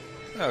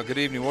Well, good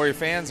evening, Warrior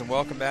fans, and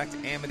welcome back to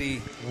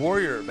Amity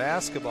Warrior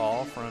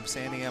Basketball from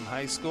Santiam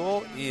High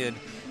School in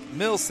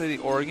Mill City,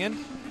 Oregon.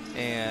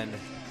 And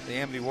the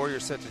Amity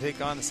Warriors set to take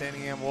on the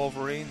Santiam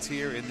Wolverines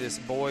here in this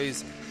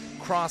boys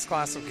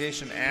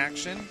cross-classification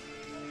action.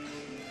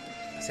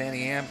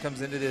 Santiam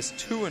comes into this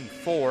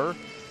 2-4,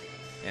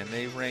 and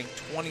they rank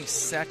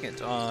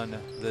 22nd on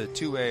the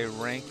 2A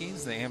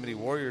rankings. The Amity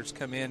Warriors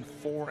come in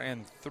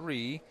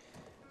 4-3,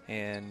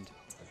 and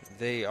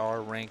they are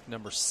ranked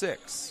number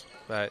 6.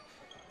 But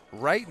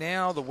right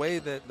now, the way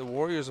that the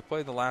Warriors have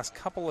played the last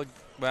couple of,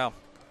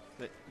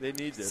 they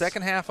need this.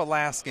 Second half of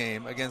last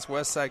game against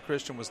Westside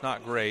Christian was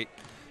not great,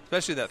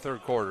 especially that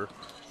third quarter.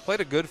 Played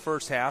a good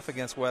first half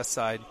against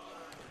Westside,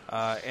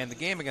 and the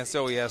game against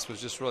OES was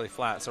just really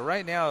flat. So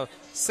right now,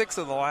 6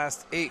 of the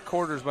last 8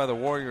 quarters by the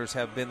Warriors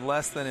have been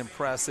less than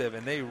impressive,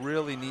 and they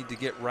really need to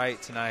get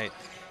right tonight.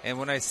 And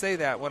when I say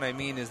that, what I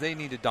mean is they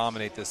need to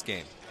dominate this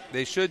game.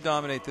 They should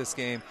dominate this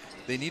game.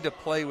 They need to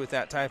play with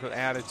that type of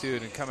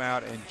attitude and come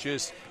out and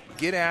just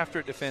get after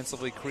it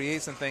defensively,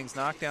 create some things,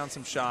 knock down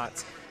some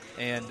shots,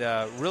 and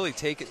really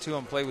take it to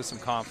them, play with some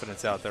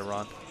confidence out there,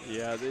 Ron.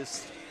 Yeah,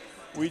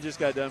 we just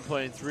got done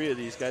playing 3 of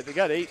these guys. They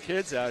got 8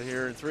 kids out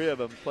here, and 3 of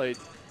them played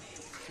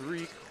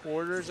 3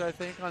 quarters, I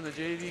think, on the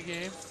JV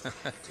game.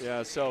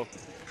 Yeah, so,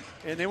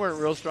 and they weren't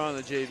real strong on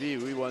the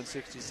JV. We won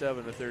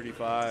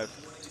 67-35.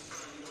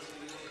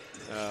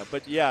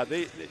 But, yeah,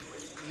 they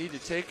need to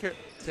take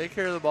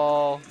care of the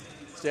ball,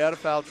 stay out of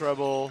foul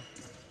trouble,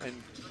 and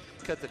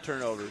cut the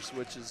turnovers,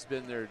 which has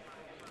been their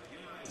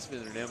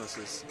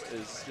nemesis.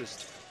 Is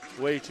just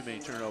way too many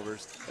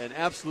turnovers and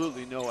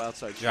absolutely no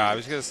outside shooting. Yeah, I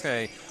was going to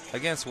say,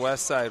 against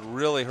Westside,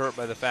 really hurt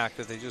by the fact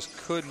that they just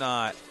could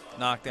not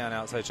knock down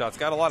outside shots.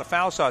 Got a lot of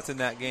foul shots in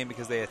that game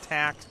because they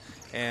attacked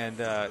and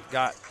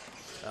got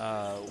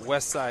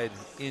Westside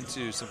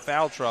into some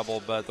foul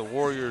trouble, but the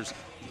Warriors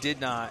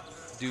did not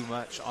do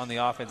much on the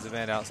offensive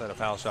end outside of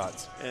foul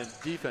shots. And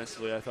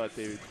defensively, I thought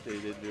they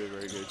didn't do a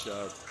very good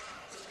job.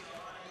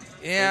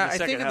 Yeah, I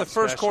think in the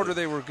first quarter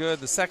they were good.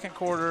 The second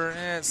quarter,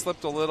 it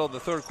slipped a little. The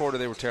third quarter,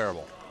 they were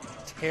terrible.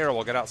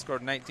 Terrible. Got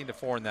outscored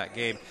 19-4 in that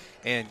game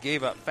and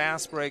gave up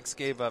fast breaks,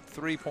 gave up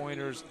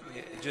three-pointers.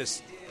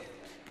 Just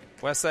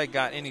Westside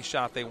got any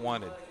shot they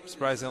wanted.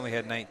 Surprised they only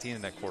had 19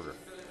 in that quarter.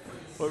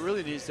 What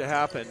really needs to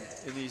happen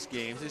in these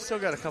games, they still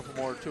got a couple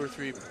more, 2 or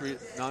 3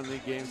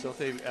 non-league games, don't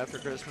they, after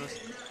Christmas?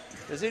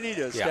 Is they need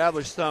to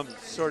establish some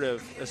sort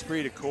of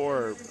esprit de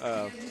corps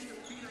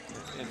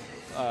and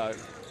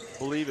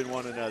believe in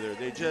one another.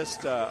 They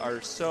just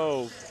are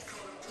so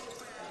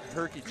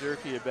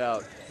herky-jerky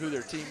about who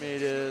their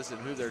teammate is and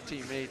who their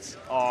teammates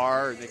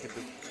are,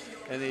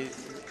 and they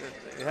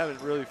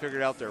haven't really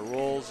figured out their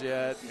roles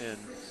yet. And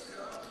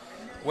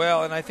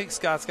I think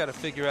Scott's got to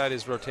figure out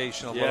his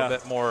rotation a little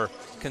bit more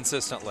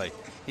consistently.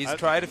 He's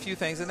tried a few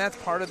things, and that's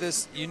part of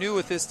this. You knew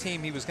with this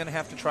team he was going to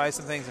have to try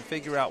some things and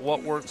figure out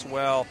what works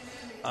well.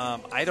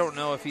 I don't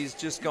know if he's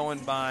just going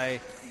by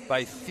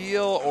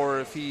feel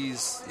or if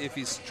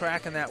he's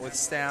tracking that with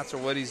stats or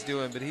what he's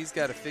doing, but he's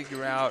got to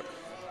figure out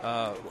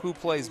who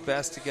plays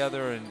best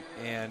together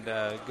and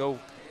go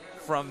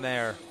from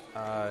there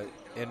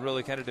and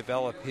really kind of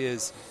develop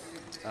his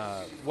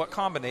what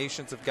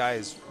combinations of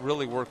guys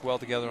really work well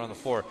together on the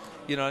floor.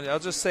 I'll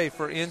just say,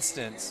 for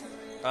instance,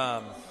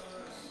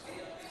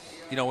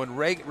 when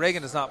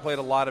Reagan has not played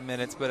a lot of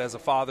minutes, but as a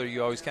father,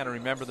 you always kind of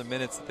remember the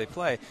minutes that they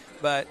play.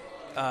 But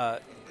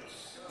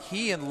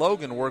he and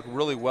Logan work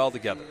really well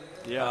together.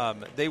 Yeah.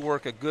 They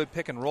work a good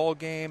pick and roll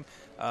game.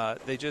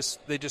 They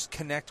just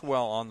connect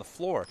well on the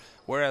floor.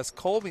 Whereas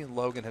Colby and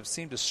Logan have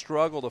seemed to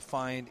struggle to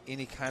find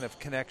any kind of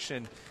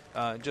connection.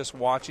 Just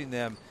watching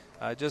them,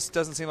 just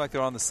doesn't seem like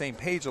they're on the same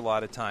page a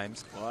lot of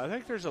times. Well, I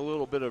think there's a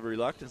little bit of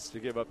reluctance to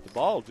give up the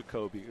ball to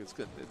Kobe.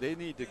 They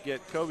need to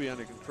get Kobe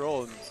under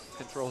control and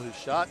control his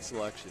shot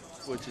selection,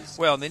 which is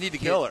they need to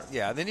killer.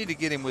 They need to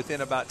get him within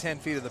about 10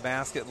 feet of the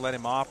basket and let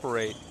him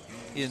operate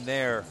in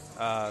there.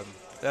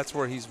 That's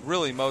where he's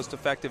really most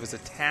effective, is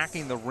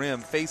attacking the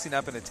rim, facing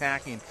up and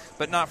attacking,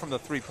 but not from the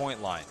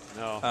three-point line.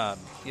 No.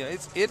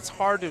 It's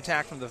hard to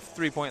attack from the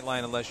three-point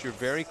line unless you're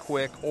very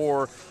quick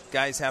or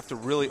guys have to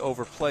really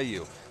overplay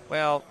you.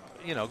 Well,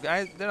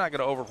 guys, they're not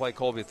going to overplay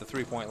Colby at the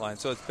three-point line,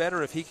 so it's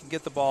better if he can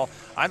get the ball.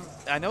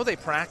 I know they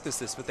practice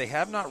this, but they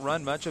have not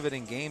run much of it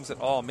in games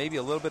at all, maybe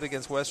a little bit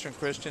against Western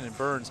Christian and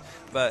Burns,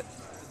 but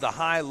the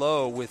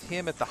high-low with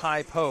him at the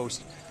high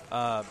post,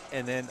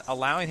 and then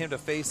allowing him to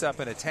face up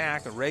and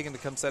attack, and Reagan to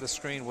come set a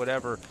screen,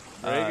 whatever.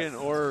 Reagan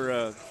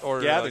or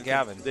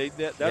Gavin.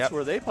 That's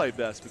where they play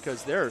best,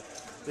 because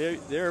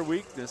their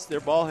weakness, their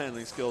ball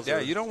handling skills. Yeah,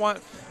 you don't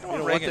want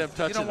Reagan, them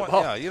touching the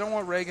ball. Yeah, you don't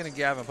want Reagan and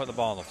Gavin putting the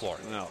ball on the floor.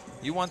 No.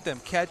 You want them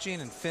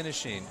catching and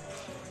finishing.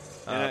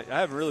 And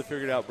I haven't really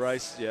figured out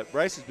Bryce yet.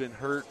 Bryce has been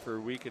hurt for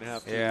a week and a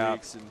half, 2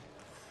 weeks, and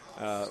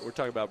we're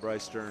talking about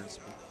Bryce Stearns.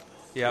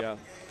 Yep. Yeah.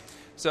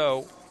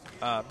 So,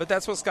 but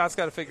that's what Scott's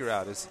got to figure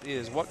out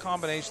is what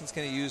combinations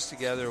can he use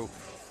together,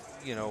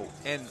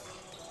 and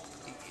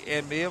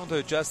and be able to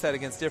adjust that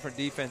against different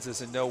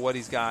defenses and know what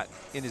he's got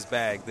in his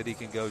bag that he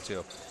can go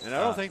to. And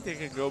I don't think they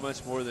can go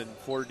much more than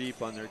 4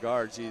 deep on their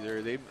guards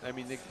either. They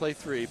can play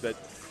 3, but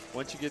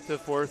once you get to the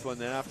 4th one,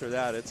 then after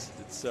that, it's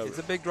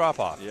a big drop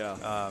off.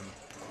 Yeah,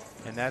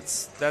 and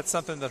that's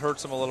something that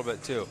hurts them a little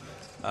bit too.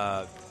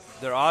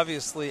 They're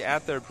obviously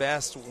at their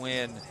best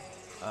when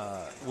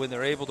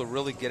they're able to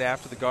really get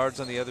after the guards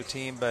on the other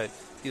team, but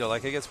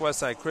like against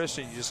Westside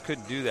Christian, you just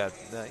couldn't do that.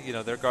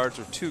 Their guards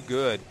were too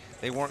good.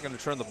 They weren't going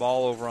to turn the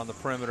ball over on the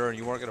perimeter, and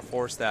you weren't going to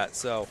force that.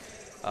 So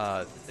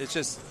it's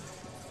just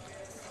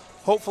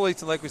hopefully,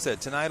 like we said,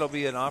 tonight will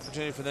be an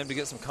opportunity for them to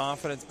get some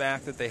confidence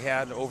back that they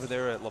had over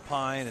there at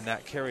Lapine, and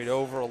that carried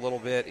over a little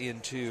bit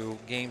into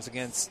games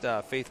against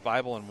Faith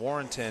Bible and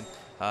Warrenton.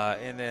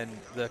 And then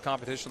the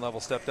competition level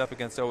stepped up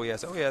against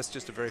OES. OES,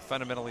 just a very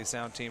fundamentally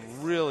sound team,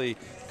 really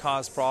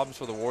caused problems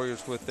for the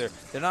Warriors with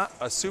they're not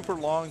a super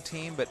long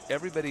team, but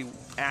everybody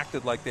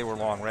acted like they were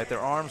long, right? Their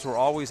arms were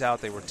always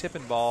out. They were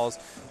tipping balls,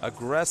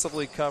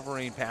 aggressively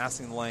covering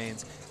passing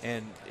lanes,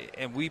 and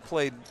we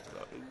played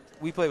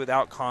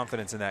without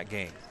confidence in that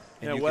game.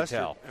 And you could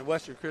tell. And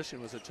Western Christian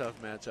was a tough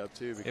matchup,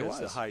 too, because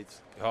of the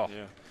heights. Oh,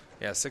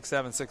 yeah,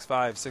 6'7", 6'5",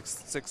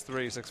 6'3",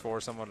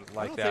 6'4", someone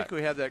like that. I don't think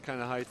we have that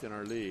kind of height in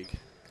our league.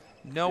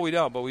 No, we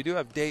don't, but we do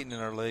have Dayton in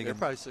our league. They're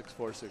probably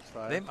 6'4",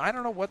 6'5". I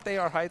don't know what they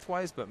are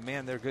height-wise, but,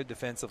 man, they're good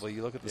defensively.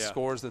 You look at the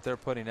scores that they're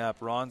putting up.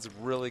 Ron's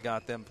really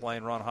got them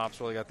playing. Ron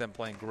Hopp's really got them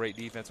playing great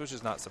defense, which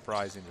is not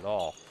surprising at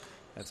all.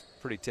 That's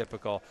pretty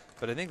typical.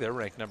 But I think they're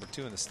ranked number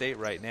 2 in the state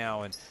right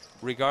now, and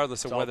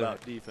regardless of whether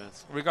about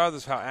defense.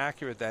 Regardless of how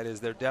accurate that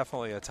is, they're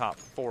definitely a top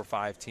 4 or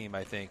 5 team,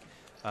 I think.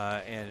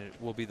 And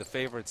will be the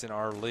favorites in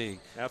our league.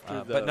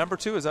 But number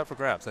 2 is up for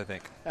grabs, I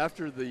think.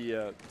 After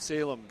the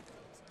Salem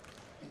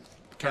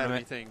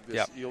Academy thing,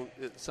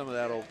 some of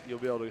that you'll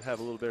be able to have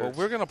a little bit. Well,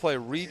 we're going to play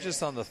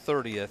Regis on the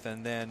 30th,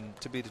 and then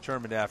to be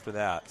determined after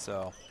that.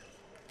 So,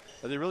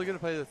 are they really going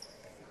to play the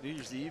New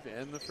Year's Eve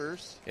and the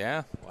 1st?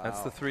 Yeah, wow.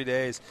 That's the 3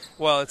 days.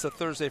 Well, it's a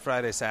Thursday,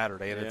 Friday,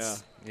 Saturday, and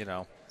it's it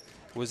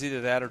was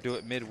either that or do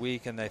it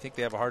midweek, and I think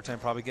they have a hard time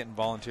probably getting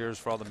volunteers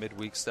for all the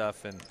midweek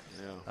stuff. And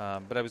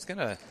but I was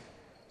gonna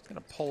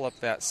pull up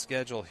that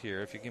schedule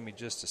here if you give me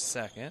just a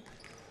second,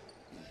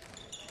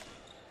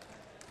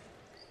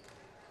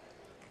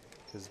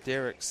 because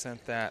Derek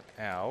sent that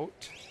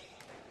out.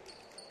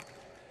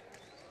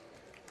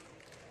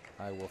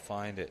 I will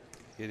find it.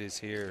 It is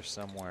here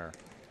somewhere.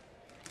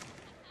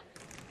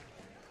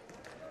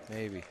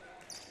 Maybe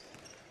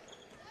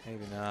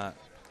not.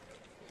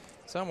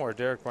 Somewhere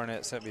Derek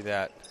Barnett sent me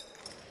that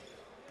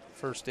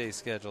first day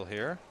schedule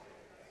here.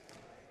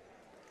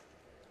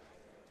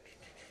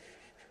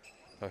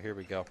 Oh, here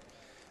we go.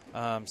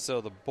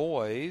 So the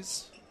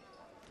boys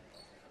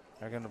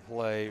are going to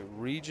play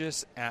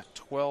Regis at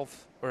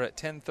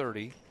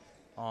 10:30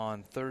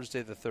 on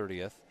Thursday the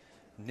 30th.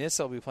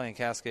 Nissa will be playing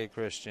Cascade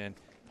Christian.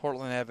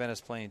 Portland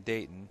Adventist playing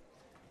Dayton,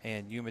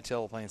 and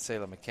Umatilla playing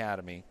Salem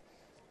Academy.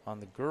 On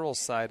the girls'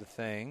 side of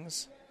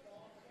things,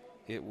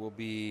 it will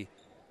be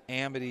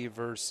Amity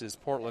versus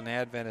Portland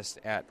Adventist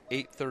at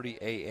 8:30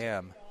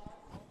 a.m.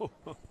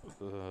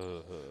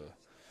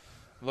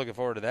 Looking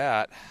forward to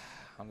that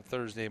on a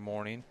Thursday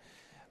morning.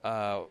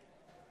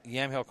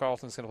 Yamhill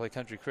Carlton's going to play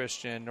Country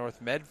Christian.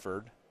 North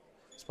Medford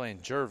is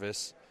playing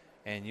Jervis,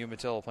 and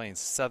Umatilla playing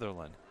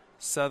Sutherland.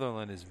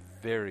 Sutherland is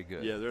very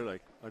good. Yeah, they're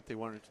aren't they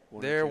one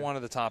They're one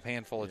of the top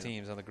handful of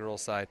teams on the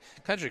girls' side.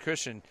 Country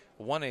Christian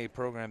won a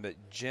program that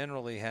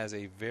generally has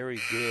a very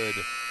good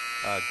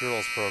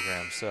girls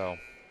program. So,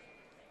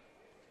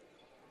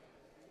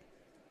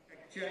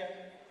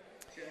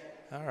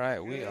 all right,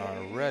 we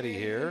are ready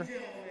here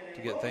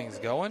to get things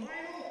going.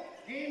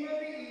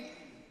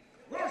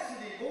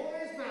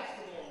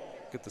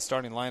 Get the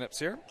starting lineups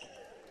here.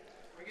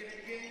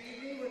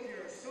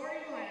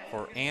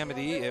 For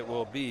Amity, it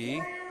will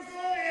be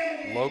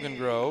Logan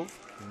Grove,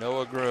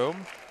 Noah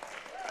Groom,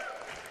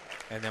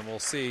 and then we'll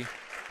see.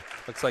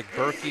 Looks like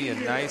Berkey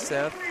and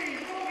Niceth.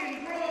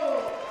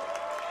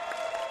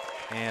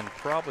 And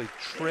probably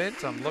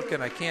Trent. I'm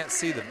looking, I can't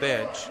see the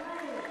bench.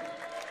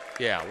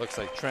 Yeah, looks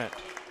like Trent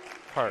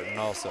Parton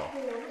also.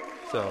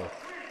 So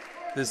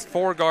this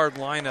 4-guard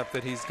lineup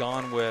that he's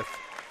gone with,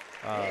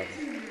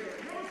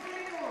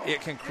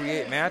 it can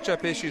create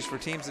matchup issues for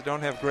teams that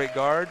don't have great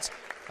guards,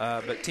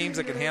 but teams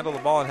that can handle the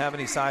ball and have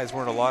any size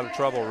were in a lot of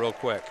trouble real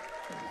quick.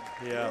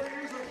 Yeah,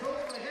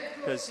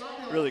 because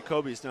really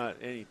Kobe's not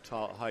any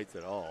tall height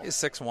at all. He's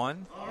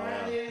 6'1",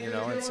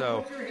 and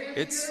so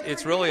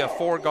it's really a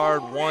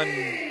 4-guard,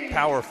 1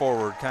 power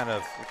forward kind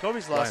of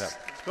lineup.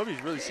 Kobe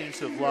really seems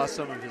to have lost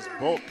some of his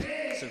bulk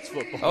since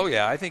football. Oh,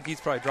 yeah, I think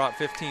he's probably dropped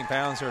 15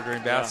 pounds here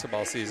during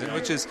basketball season,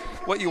 which is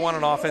what you want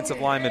an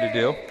offensive lineman to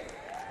do.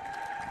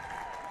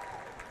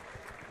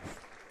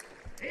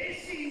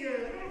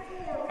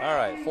 All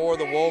right, for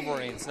the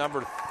Wolverines,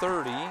 number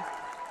 30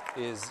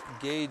 is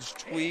Gage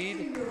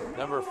Tweed.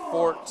 Number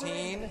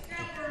 14,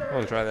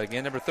 we'll try that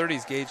again. Number 30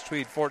 is Gage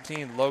Tweed.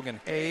 14, Logan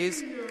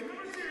Hayes.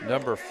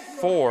 Number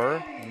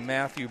 4,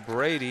 Matthew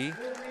Brady.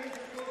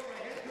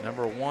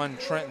 Number 1,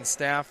 Trenton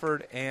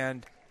Stafford.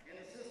 And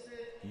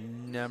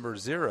number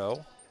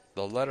 0,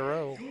 the letter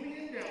O,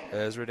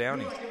 Ezra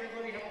Downey.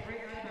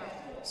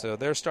 So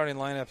their starting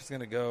lineup is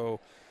going to go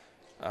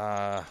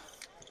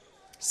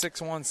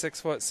 6'1",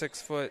 6 foot,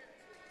 6 foot,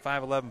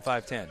 5'11",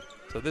 5'10".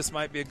 So this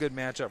might be a good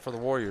matchup for the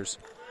Warriors.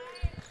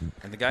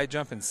 And the guy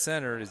jumping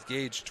center is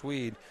Gage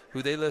Tweed,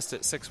 who they list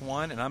at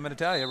 6'1", and I'm going to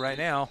tell you right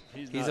now,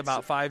 he's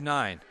about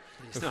 5'9".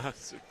 He's not.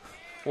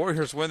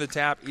 Warriors win the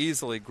tap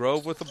easily.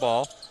 Grove with the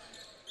ball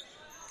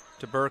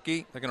to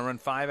Berkey. They're going to run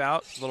 5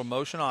 out, a little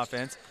motion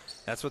offense.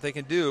 That's what they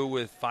can do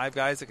with 5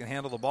 guys that can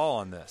handle the ball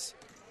on this.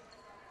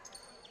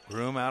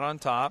 Groom out on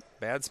top.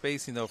 Bad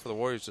spacing, though, for the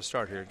Warriors to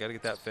start here. Got to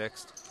get that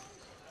fixed.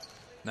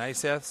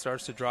 Niceth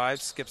starts to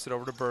drive, skips it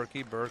over to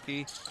Berkey.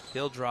 Berkey,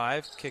 he'll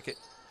drive, kick it,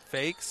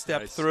 fake,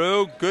 step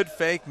through. Good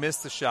fake,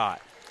 missed the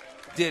shot.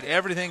 Did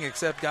everything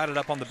except got it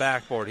up on the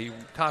backboard. He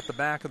caught the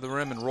back of the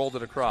rim and rolled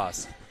it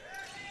across.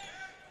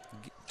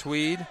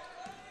 Tweed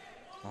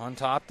on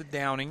top to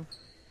Downing.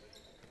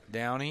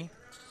 Downey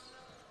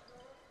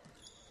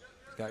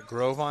got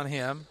Grove on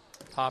him.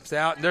 Pops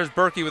out, and there's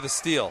Berkey with a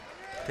steal.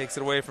 Takes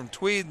it away from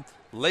Tweed,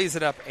 lays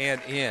it up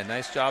and in.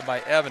 Nice job by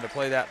Evan to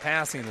play that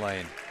passing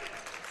lane.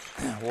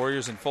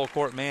 Warriors in full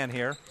court man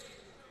here.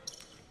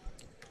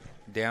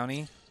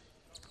 Downey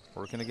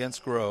working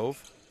against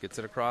Grove. Gets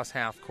it across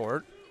half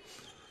court.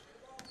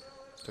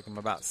 Took him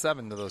about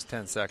 7 to those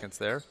 10 seconds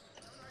there.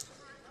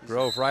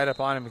 Grove right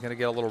up on him. He's going to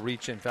get a little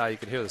reach-in foul. You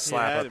could hear the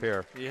slap up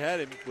here. He had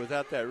him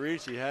without that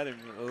reach. He had him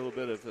a little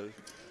bit of a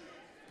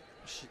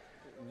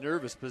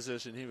nervous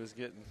position he was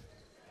getting.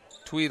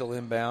 Tweedle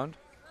inbound.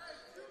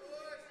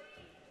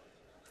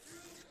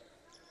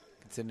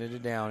 Gets it into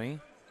Downey.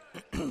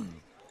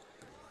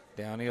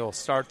 Downey will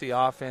start the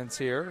offense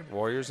here.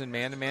 Warriors in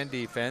man-to-man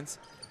defense.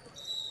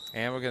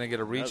 And we're going to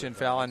get a reach-in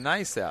foul on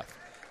Niceth.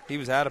 He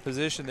was out of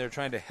position there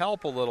trying to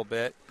help a little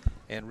bit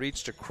and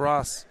reached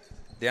across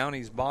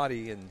Downey's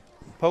body and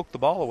poked the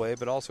ball away,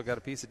 but also got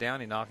a piece of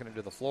Downey knocking it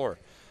to the floor.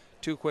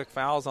 2 quick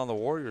fouls on the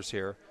Warriors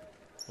here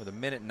with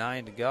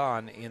 1:09 to go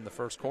in the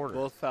first quarter.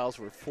 Both fouls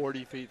were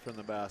 40 feet from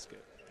the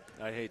basket.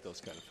 I hate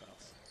those kind of fouls.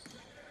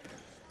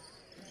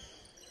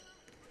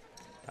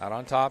 Out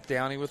on top,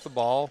 Downey with the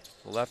ball,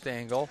 left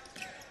angle.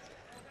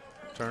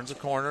 Turns a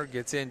corner,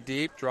 gets in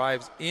deep,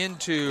 drives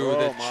into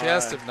the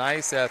chest of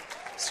Niceth,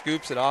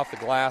 scoops it off the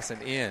glass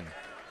and in.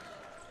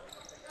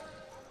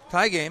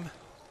 Tie game.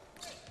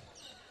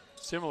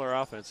 Similar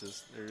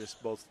offenses. They're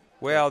just both.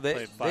 Well,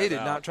 they did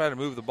not try to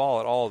move the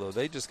ball at all, though.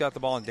 They just got the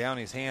ball in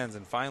Downey's hands,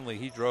 and finally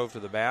he drove to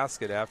the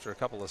basket after a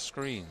couple of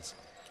screens.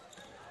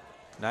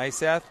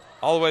 Niceth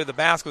all the way to the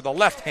basket with the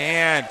left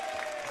hand.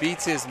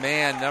 Beats his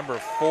man, number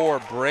 4,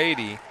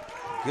 Brady.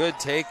 Good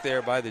take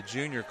there by the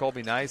junior,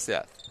 Colby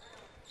Niceth.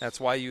 That's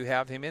why you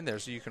have him in there,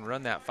 so you can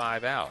run that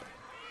 5 out.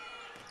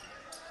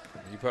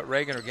 You put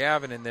Reagan or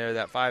Gavin in there,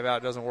 that 5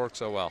 out doesn't work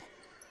so well.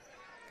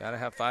 Got to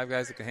have 5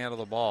 guys that can handle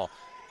the ball.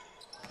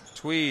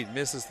 Tweed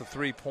misses the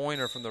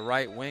 3-pointer from the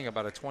right wing,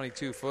 about a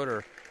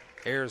 22-footer.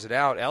 Airs it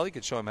out. Ellie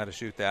could show him how to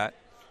shoot that.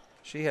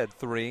 She had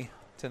 3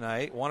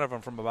 tonight, one of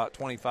them from about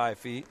 25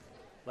 feet.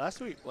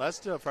 Last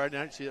Friday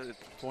night, she had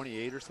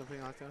 28 or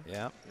something like that.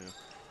 Yeah. He's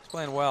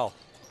playing well.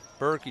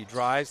 Berkey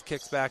drives,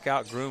 kicks back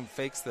out. Groom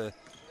fakes the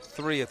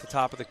 3 at the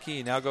top of the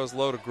key. Now goes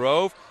low to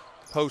Grove.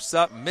 Posts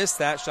up, missed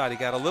that shot. He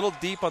got a little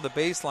deep on the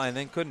baseline,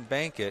 then couldn't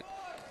bank it.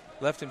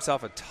 Left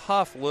himself a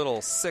tough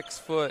little 6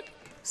 foot,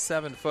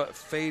 7 foot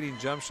fading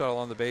jump shot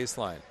along the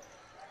baseline.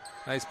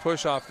 Nice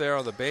push off there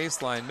on the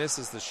baseline.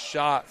 Misses the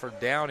shot for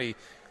Downey.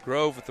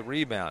 Grove with the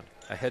rebound.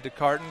 Ahead to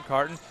Carton.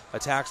 Carton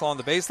attacks along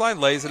the baseline,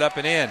 lays it up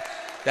and in.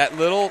 That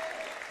little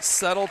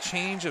subtle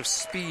change of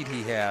speed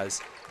he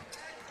has.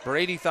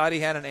 Brady thought he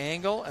had an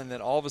angle, and then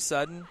all of a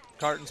sudden,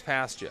 Carton's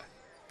past you.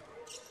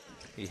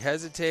 He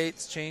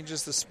hesitates,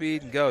 changes the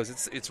speed, and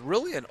goes. It's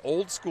really an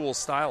old-school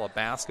style of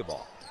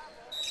basketball.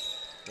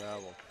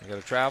 Travel. You got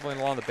a traveling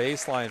along the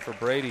baseline for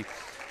Brady.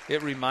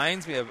 It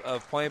reminds me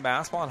of playing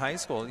basketball in high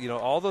school. You know,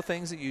 all the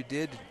things that you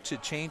did to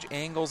change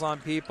angles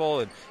on people,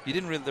 and you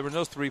didn't. There were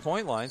no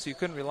three-point lines, so you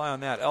couldn't rely on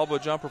that. Elbow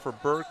jumper for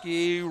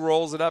Berkey,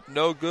 rolls it up,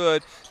 no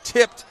good.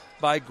 Tipped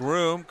by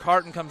Groom.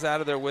 Carton comes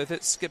out of there with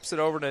it, skips it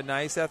over to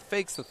Niceth,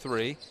 fakes the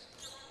 3.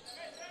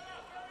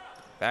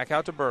 Back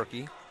out to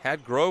Berkey.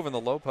 Had Grove in the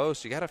low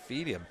post. You got to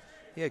feed him.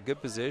 He had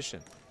good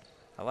position.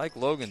 I like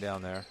Logan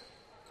down there.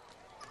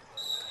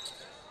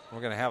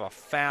 We're going to have a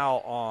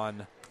foul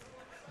on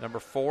number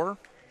 4,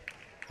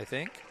 I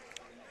think.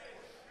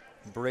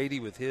 Brady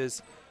with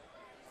his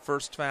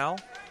first foul.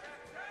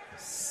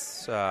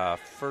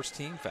 First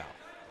team foul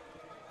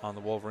on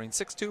the Wolverines.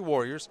 6'2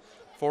 Warriors.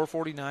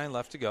 4:49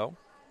 left to go.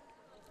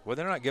 Well,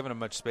 they're not giving him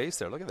much space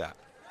there. Look at that.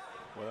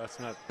 Well, that's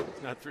not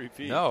 3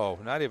 feet. No,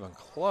 not even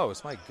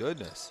close. My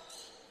goodness.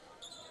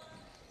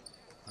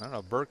 I don't know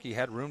if Berkey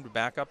had room to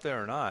back up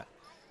there or not.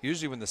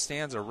 Usually when the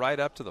stands are right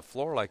up to the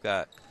floor like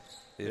that,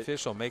 the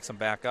official makes them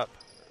back up.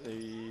 They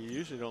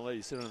usually don't let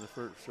you sit on the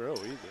first row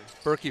either.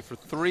 Berkey for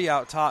 3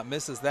 out top,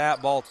 misses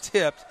that. Ball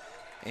tipped,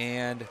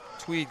 and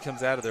Tweed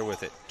comes out of there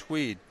with it.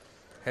 Tweed,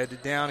 head to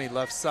Downey,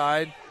 left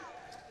side,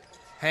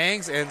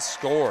 hangs and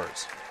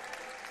scores.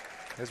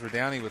 Ezra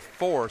Downey with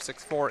 4,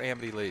 6-4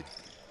 Amity lead.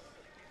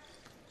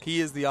 He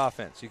is the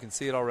offense. You can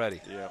see it already.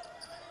 Yep.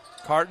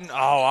 Carton,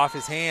 off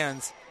his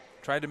hands.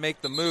 Tried to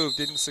make the move,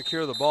 didn't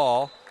secure the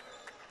ball.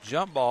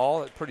 Jump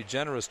ball, a pretty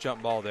generous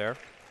jump ball there.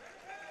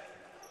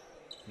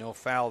 No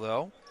foul,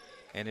 though,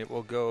 and it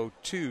will go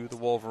to the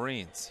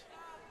Wolverines.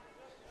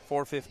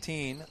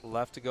 4:15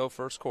 left to go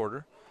first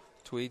quarter.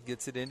 Tweed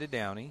gets it into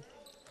Downey.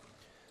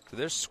 So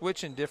they're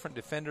switching different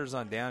defenders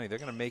on Downey. They're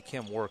going to make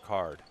him work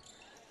hard.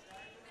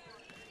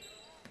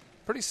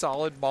 Pretty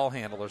solid ball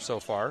handler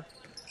so far.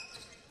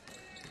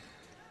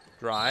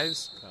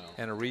 Drives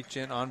and a reach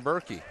in on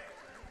Berkey.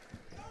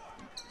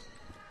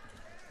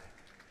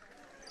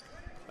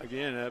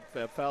 Again,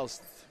 that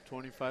foul's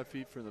 25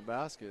 feet from the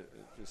basket.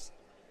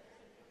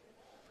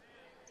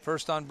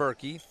 First on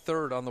Berkey,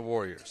 third on the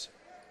Warriors.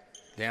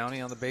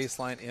 Downey on the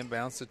baseline,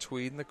 inbounds to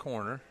Tweed in the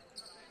corner.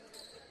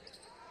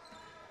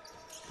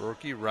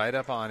 Berkey right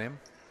up on him.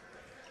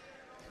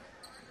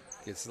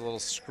 Gets a little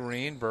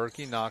screen.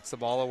 Berkey knocks the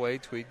ball away.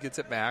 Tweed gets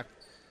it back.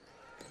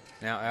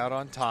 Now out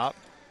on top.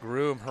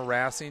 Groom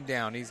harassing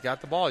Downey. He's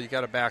got the ball. You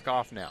got to back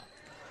off now.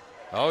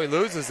 He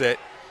loses it.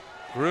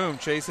 Groom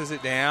chases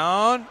it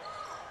down.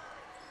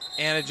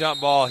 And a jump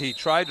ball. He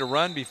tried to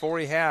run before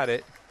he had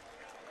it.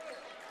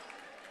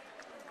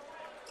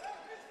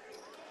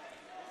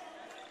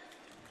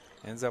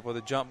 Ends up with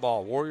a jump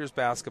ball. Warriors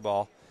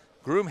basketball.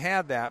 Groom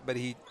had that, but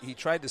he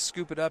tried to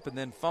scoop it up and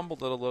then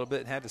fumbled it a little bit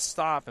and had to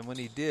stop. And when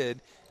he did,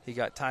 he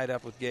got tied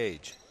up with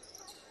Gage.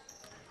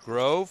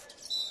 Grove,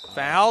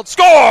 fouled,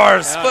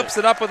 scores! Flips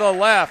it up with a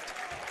left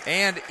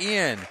and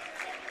in.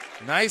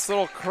 Nice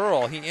little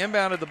curl. He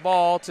inbounded the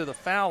ball to the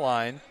foul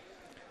line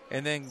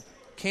and then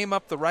came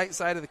up the right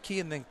side of the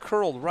key and then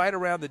curled right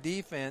around the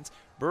defense.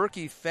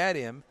 Berkey fed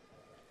him.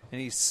 And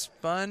he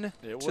spun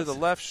to the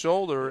left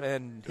shoulder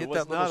and hit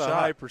that little shot. It was not a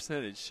high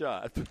percentage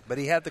shot. But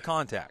he had the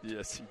contact.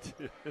 Yes, he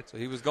did. So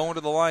he was going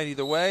to the line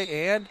either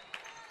way and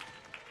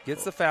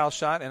gets the foul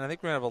shot. And I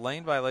think we're going to have a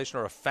lane violation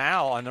or a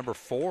foul on number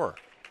 4.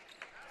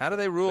 How do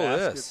they rule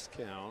Baskets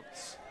this?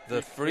 Counts.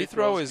 The free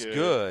throw is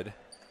good.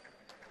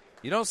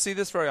 You don't see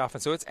this very often.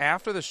 So it's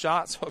after the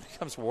shot, so it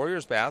becomes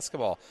Warriors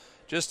basketball.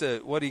 Just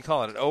what do you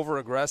call it, an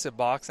over-aggressive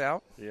box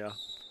out? Yeah.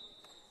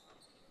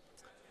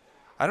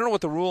 I don't know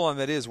what the rule on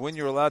that is, when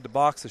you're allowed to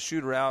box the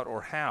shooter out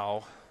or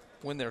how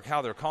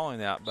they're calling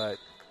that, but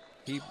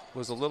he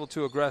was a little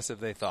too aggressive,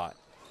 they thought.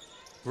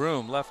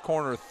 Groom, left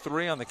corner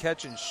 3 on the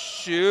catch and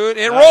shoot.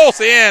 It rolls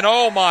in.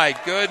 Oh, my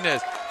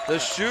goodness. The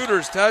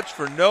shooter's touch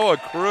for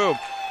Noah Groom.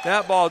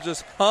 That ball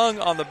just hung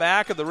on the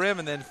back of the rim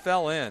and then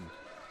fell in.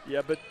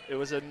 Yeah, but it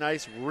was a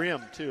nice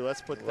rim, too.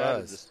 Let's put that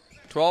in this.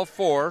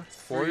 12-4.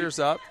 Warriors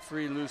up.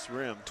 Free loose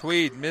rim.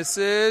 Tweed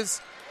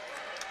misses.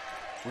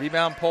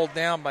 Rebound pulled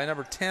down by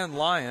number 10,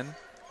 Lyon.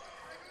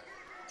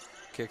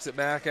 Kicks it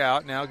back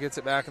out. Now gets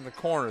it back in the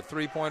corner.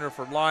 Three-pointer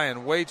for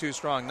Lyon. Way too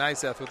strong.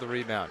 Niceth with the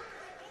rebound.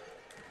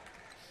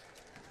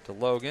 To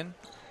Logan.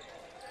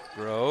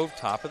 Grove,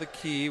 top of the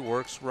key.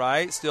 Works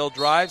right. Still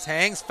drives.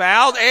 Hangs.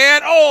 Fouled.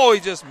 And, he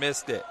just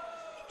missed it.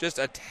 Just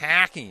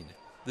attacking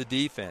the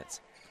defense.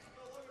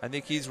 I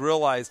think he's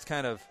realized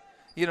kind of,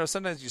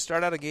 sometimes you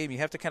start out a game, you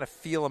have to kind of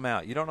feel them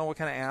out. You don't know what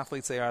kind of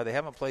athletes they are. They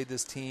haven't played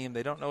this team.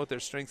 They don't know what their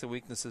strengths and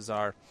weaknesses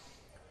are.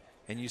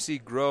 And you see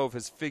Grove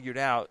has figured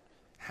out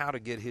how to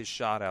get his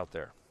shot out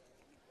there.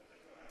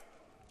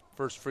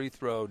 First free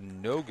throw,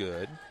 no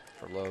good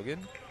for Logan.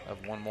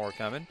 Have one more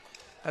coming.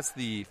 That's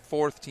the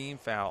 4th team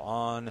foul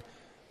on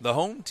the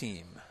home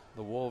team,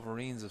 the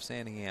Wolverines of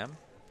Santiam.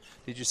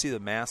 Did you see the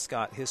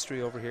mascot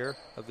history over here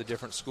of the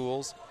different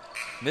schools?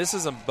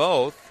 Misses them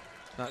both.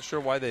 Not sure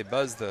why they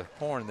buzzed the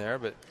horn there,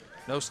 but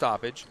no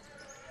stoppage.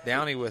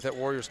 Downey with it.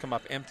 Warriors come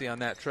up empty on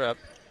that trip.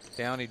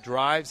 Downey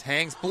drives,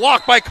 hangs,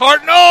 blocked by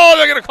Carton.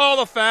 They're going to call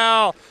the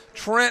foul.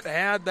 Trent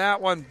had that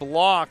one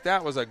blocked.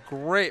 That was a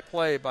great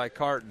play by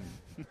Carton.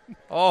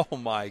 Oh,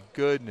 my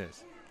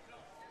goodness.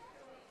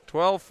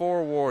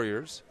 12-4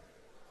 Warriors.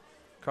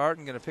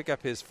 Carton going to pick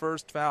up his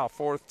first foul,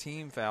 4th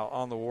team foul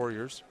on the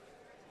Warriors.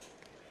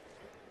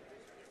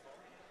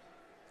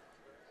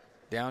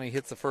 Downey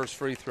hits the first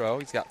free throw.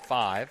 He's got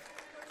 5.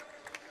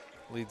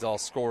 Leads all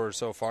scorers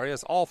so far. He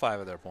has all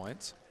 5 of their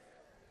points.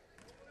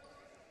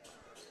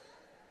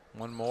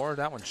 One more.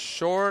 That one's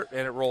short,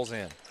 and it rolls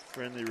in.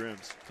 Friendly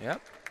rims.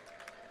 Yep.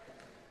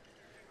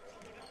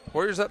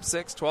 Warriors up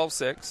 6,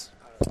 12-6.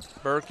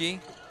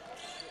 Berkey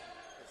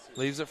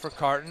leaves it for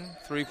Carton.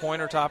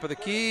 Three-pointer, top of the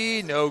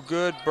key. No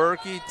good.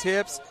 Berkey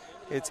tips.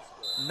 It's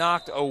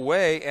knocked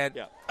away. And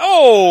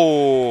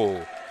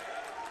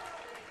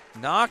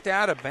knocked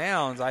out of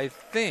bounds, I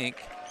think,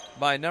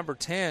 by number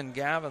 10,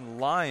 Gavin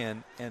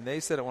Lyon, and they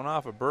said it went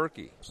off of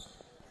Berkey.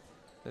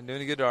 Doesn't do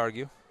any good to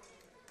argue.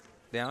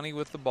 Downey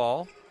with the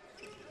ball.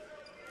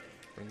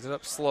 Brings it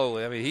up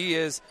slowly. I mean,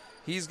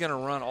 he's going to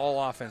run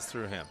all offense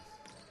through him.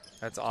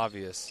 That's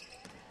obvious.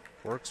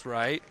 Works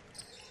right.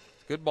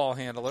 Good ball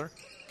handler.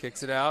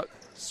 Kicks it out.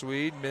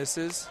 Tweed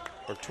misses.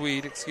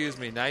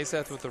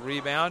 Niceth with the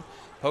rebound.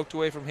 Poked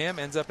away from him.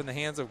 Ends up in the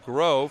hands of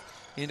Grove.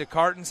 Into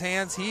Carton's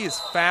hands. He is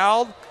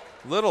fouled.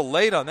 Little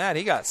late on that.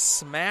 He got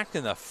smacked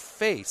in the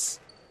face.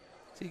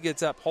 He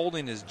gets up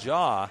holding his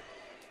jaw.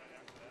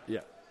 Yeah.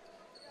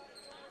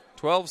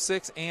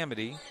 12-6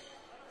 Amity.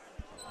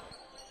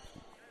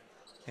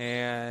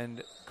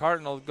 And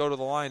Carton will go to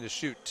the line to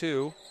shoot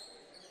 2.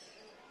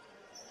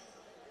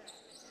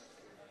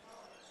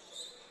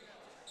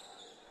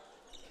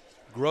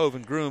 Grove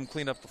and Groom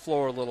clean up the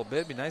floor a little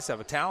bit. Be nice to have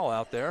a towel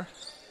out there.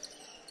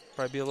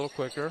 Probably be a little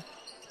quicker.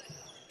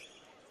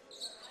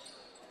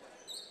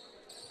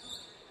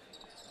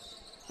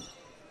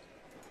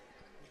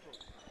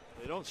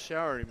 They don't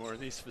shower anymore in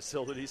these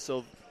facilities,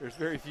 so there's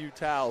very few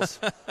towels.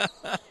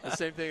 The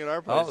same thing at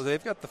our place. Oh,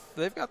 they've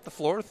got the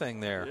floor thing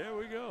there. There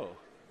we go.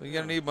 You're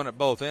going to need one at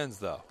both ends,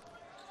 though.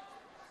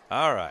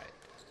 All right.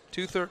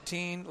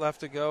 2:13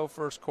 left to go,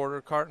 first quarter.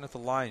 Carton at the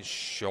line,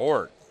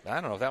 short. I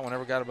don't know if that one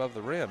ever got above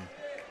the rim.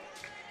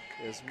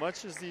 As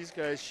much as these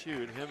guys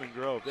shoot, him and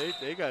Grove,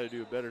 they got to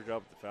do a better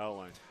job at the foul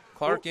line.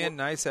 Clark in,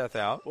 Niceth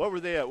out. What were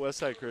they at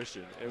Westside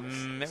Christian? It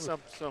was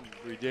some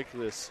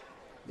ridiculous,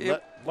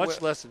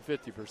 much less than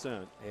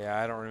 50%. Yeah,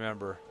 I don't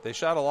remember. They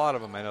shot a lot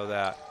of them, I know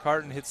that.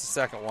 Carton hits the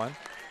second one.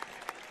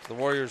 The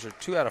Warriors are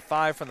 2 out of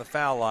 5 from the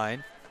foul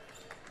line.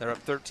 They're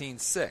up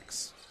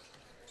 13-6.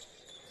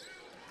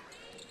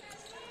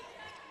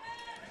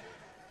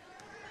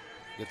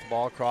 Get the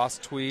ball across.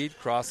 Tweed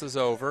crosses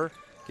over.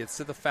 Gets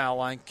to the foul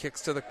line.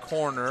 Kicks to the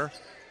corner.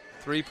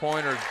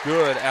 Three-pointer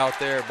good out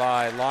there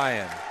by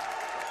Lyon.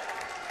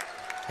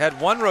 Had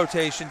one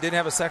rotation. Didn't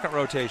have a second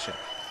rotation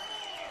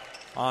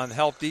on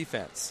help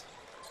defense.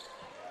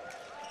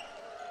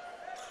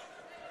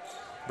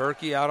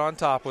 Berkey out on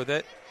top with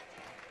it.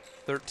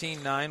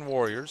 13-9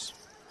 Warriors.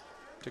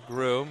 To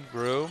Groom.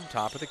 Groom,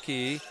 top of the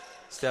key.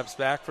 Steps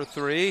back for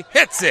 3.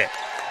 Hits it!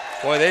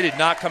 Boy, they did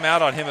not come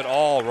out on him at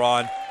all,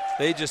 Ron.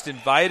 They just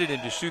invited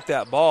him to shoot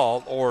that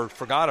ball or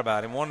forgot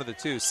about him. One of the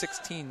two.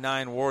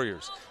 16-9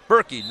 Warriors.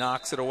 Berkey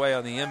knocks it away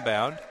on the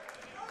inbound.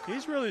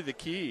 He's really the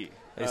key.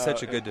 He's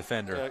such a good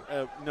defender.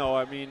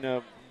 Noah.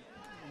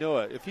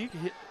 If he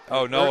hit,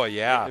 Noah,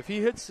 yeah. If he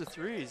hits the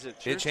threes, it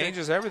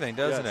changes everything,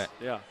 doesn't it?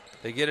 Yeah.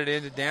 They get it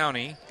into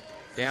Downey.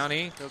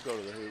 Downey. He'll go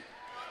to the hoop.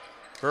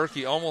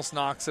 Berkey almost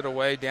knocks it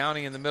away.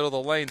 Downey in the middle of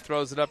the lane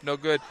throws it up, no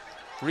good.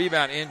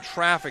 Rebound in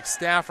traffic.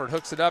 Stafford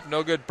hooks it up,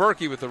 no good.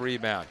 Berkey with the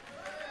rebound.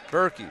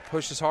 Berkey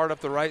pushes hard up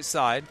the right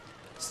side.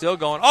 Still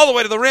going all the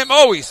way to the rim.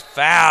 Oh, he's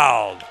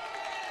fouled.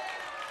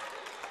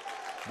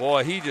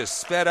 Boy, he just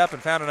sped up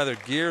and found another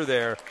gear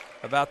there.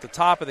 About the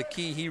top of the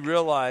key, he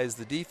realized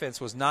the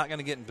defense was not going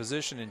to get in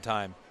position in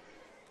time.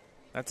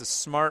 That's a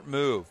smart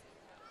move.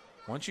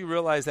 Once you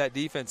realize that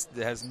defense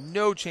has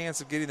no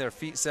chance of getting their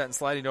feet set and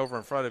sliding over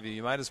in front of you,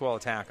 you might as well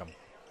attack them.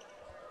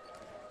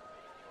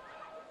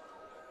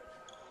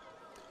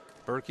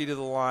 Berkey to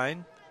the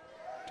line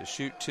to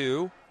shoot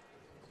 2.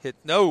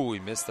 We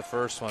missed the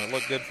first one. It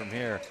looked good from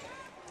here.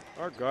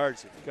 Our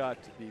guards have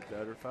got to be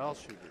better foul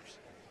shooters.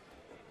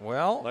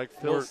 Well,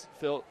 like Bill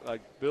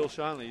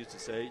Schonley used to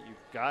say,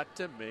 you've got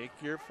to make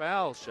your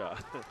foul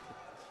shot.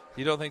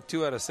 You don't think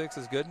 2 out of 6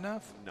 is good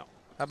enough? No.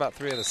 How about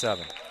 3 out of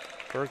 7?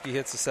 Berkey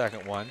hits the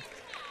second one.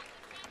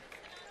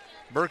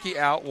 Berkey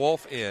out,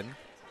 Wolf in.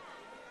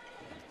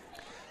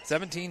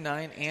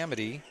 17-9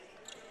 Amity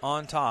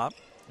on top.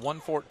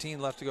 1:14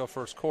 left to go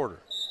first quarter.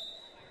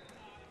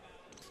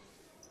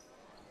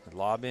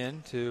 Lob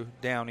in to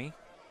Downey.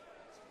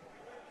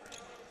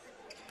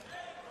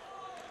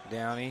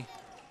 Downey.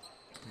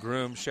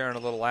 Groom sharing a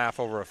little laugh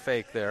over a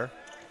fake there.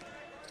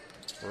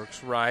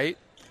 Works right.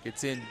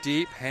 Gets in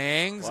deep,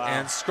 hangs,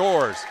 and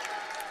scores.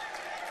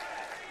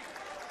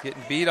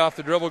 Getting beat off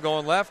the dribble,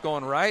 going left,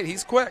 going right.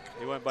 He's quick.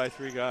 He went by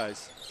 3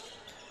 guys.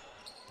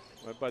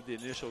 Went by the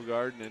initial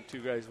guard, and then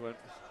 2 guys went.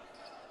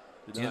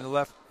 In the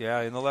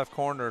left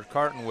corner,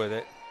 Carton with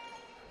it.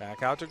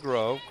 Back out to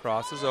Grove,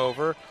 crosses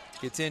over,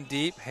 gets in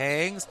deep,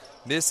 hangs,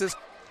 misses.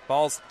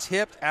 Ball's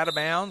tipped out of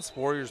bounds.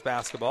 Warriors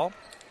basketball.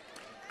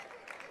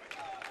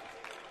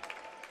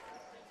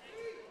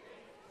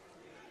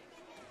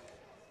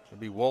 It'll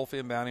be Wolf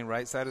inbounding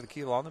right side of the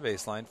key along the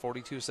baseline.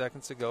 42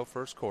 seconds to go,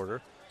 first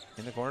quarter.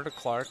 In the corner to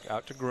Clark,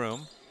 out to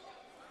Groom.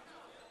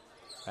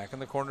 Back in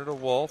the corner to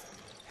Wolf.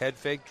 Head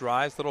fake,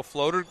 drives, little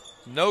floater,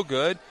 no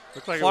good.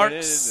 Looked like Clark it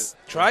went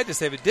in, tried to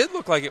save it. Did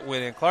look like it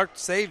went in. Clark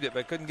saved it,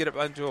 but couldn't get it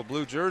into a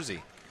blue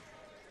jersey.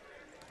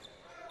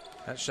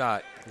 That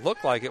shot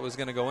looked like it was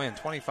going to go in.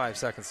 25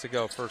 seconds to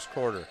go, first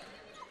quarter.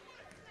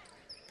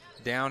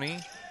 Downey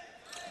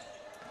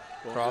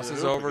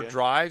crosses over,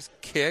 drives,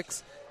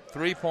 kicks.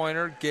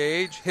 Three-pointer,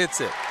 Gage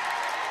hits it.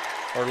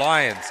 Or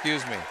Lyon,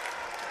 excuse me.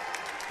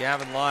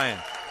 Gavin Lyon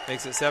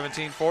makes it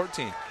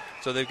 17-14.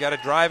 So they've got a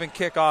drive and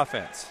kick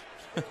offense.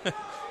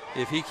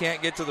 If he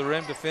can't get to the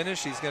rim to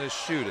finish, he's going to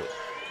shoot it.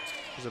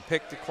 There's a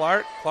pick to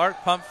Clark. Clark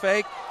pump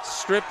fake,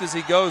 stripped as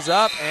he goes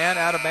up and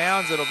out of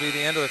bounds. It'll be the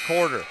end of the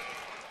quarter.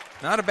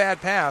 Not a bad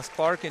pass.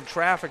 Clark in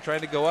traffic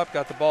trying to go up,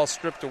 got the ball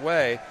stripped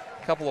away.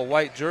 A couple of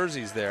white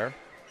jerseys there.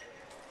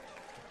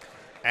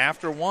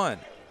 After one,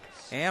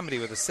 Amity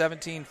with a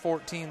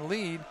 17-14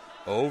 lead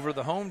over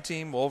the home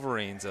team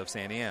Wolverines of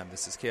Santiam.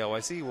 This is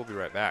KLYC. We'll be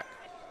right back.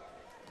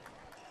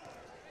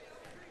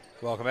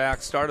 Welcome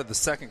back. Start of the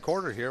second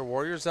quarter here.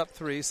 Warriors up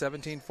 3,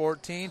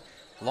 17-14.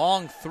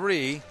 Long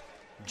three,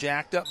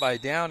 jacked up by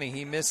Downey.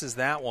 He misses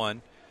that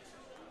one.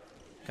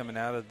 Coming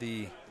out of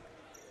the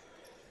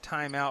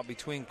timeout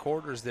between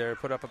quarters there,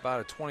 put up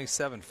about a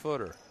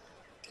 27-footer.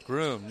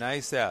 Groom,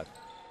 Niceth,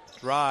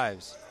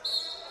 drives,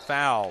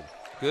 fouled.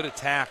 Good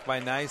attack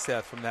by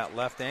Niceth from that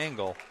left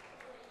angle.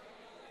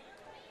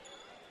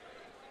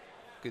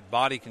 Good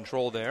body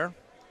control there.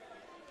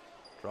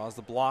 Draws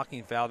the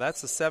blocking foul. That's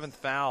the 7th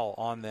foul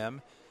on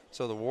them.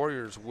 So the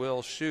Warriors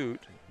will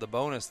shoot the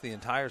bonus the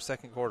entire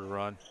second quarter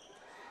run.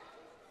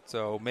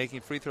 So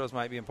making free throws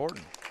might be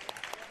important.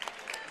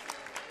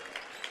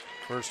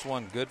 First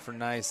one good for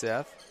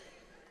Niceth.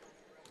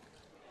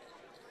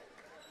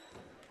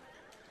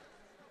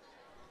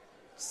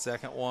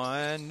 Second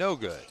one, no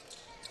good.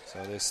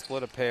 So they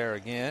split a pair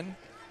again.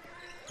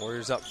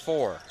 Warriors up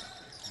 4.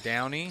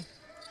 Downey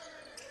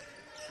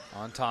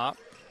on top.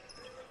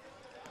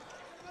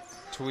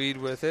 Tweed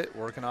with it,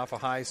 working off a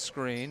high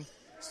screen.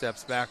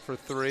 Steps back for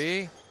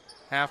 3.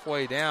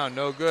 Halfway down,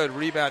 no good.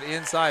 Rebound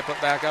inside, put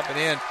back up and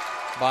in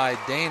by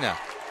Dana.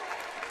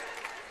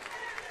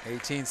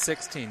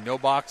 18-16, no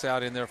box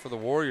out in there for the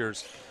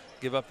Warriors.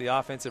 Give up the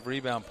offensive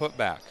rebound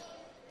putback.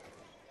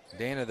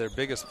 Dana, their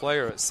biggest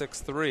player at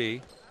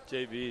 6'3".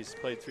 JB's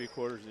played 3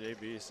 quarters of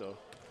JB, so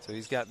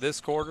he's got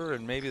this quarter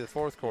and maybe the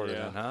fourth quarter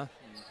then, huh?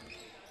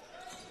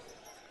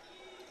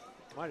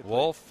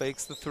 Wolf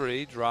fakes the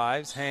 3,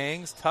 drives,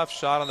 hangs, tough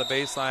shot on the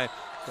baseline.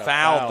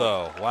 Fouled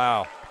though.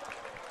 Wow.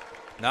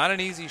 Not an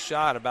easy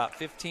shot, about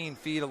 15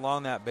 feet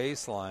along that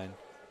baseline,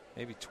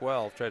 maybe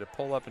 12. Tried to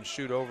pull up and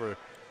shoot over a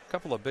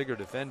couple of bigger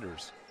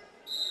defenders.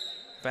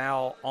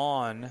 Foul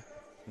on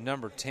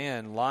number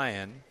 10,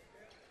 Lyon,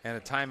 and a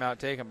timeout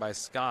taken by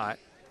Scott.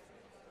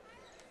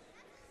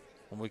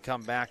 When we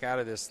come back out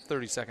of this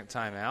 30-second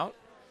timeout,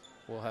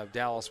 we'll have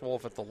Dallas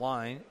Wolf at the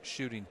line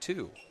shooting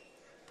 2.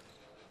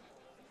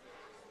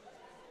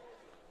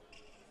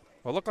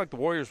 Well, it looked like the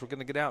Warriors were going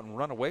to get out and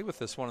run away with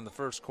this one in the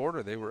first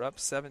quarter. They were up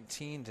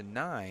 17-9.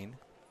 And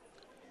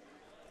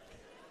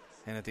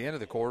at the end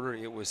of the quarter,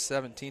 it was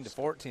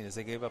 17-14 as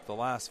they gave up the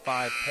last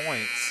 5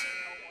 points.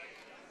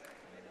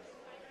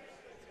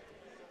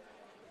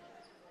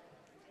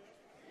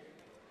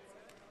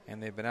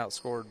 And they've been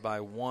outscored by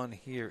 1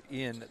 here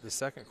in the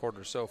second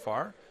quarter so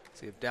far.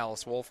 See if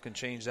Dallas Wolf can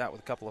change that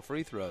with a couple of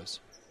free throws.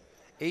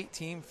 8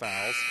 team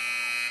fouls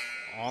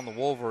on the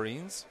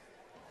Wolverines.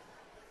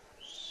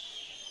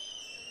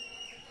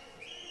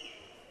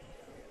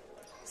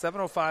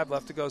 7:05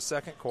 left to go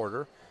second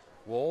quarter.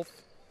 Wolf,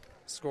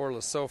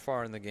 scoreless so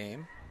far in the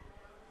game,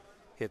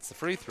 hits the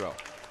free throw.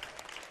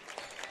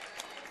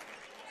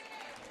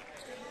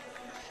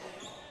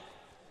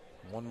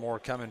 One more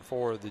coming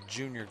for the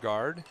junior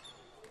guard.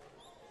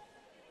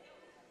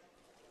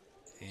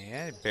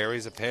 And it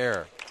buries a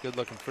pair. Good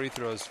looking free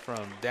throws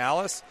from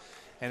Dallas.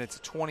 And it's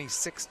a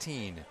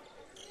 20-16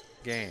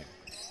 game.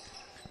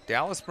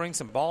 Dallas brings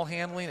some ball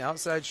handling,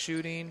 outside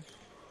shooting.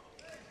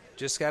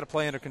 Just got to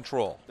play under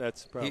control.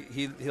 That's the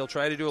problem. He'll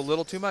try to do a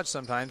little too much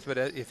sometimes, but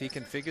if he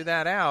can figure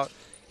that out,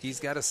 he's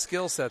got a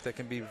skill set that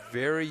can be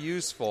very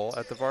useful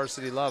at the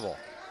varsity level.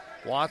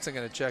 Watson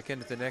going to check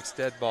into the next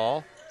dead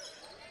ball.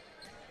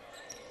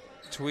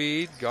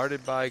 Tweed,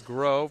 guarded by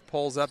Grove,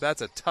 pulls up.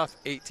 That's a tough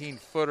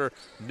 18-footer.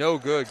 No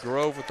good.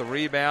 Grove with the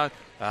rebound.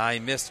 He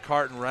missed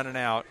Carton running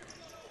out.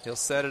 He'll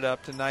set it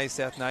up to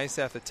Niceth.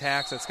 Niceth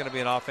attacks. That's going to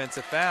be an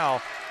offensive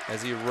foul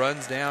as he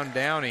runs down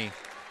Downey.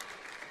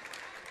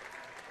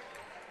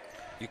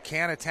 You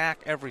can't attack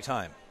every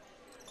time.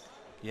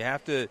 You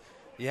have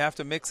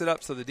to mix it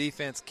up so the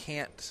defense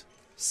can't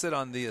sit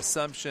on the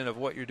assumption of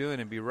what you're doing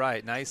and be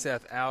right.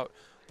 Niceth out,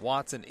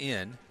 Watson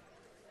in.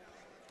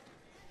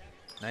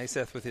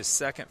 Niceth with his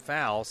second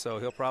foul, so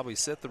he'll probably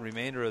sit the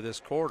remainder of this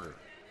quarter.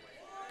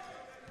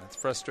 That's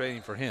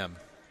frustrating for him.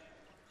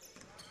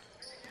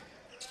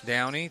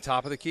 Downey,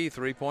 top of the key,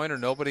 three-pointer,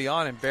 nobody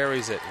on him,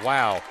 buries it.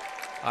 Wow.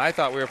 I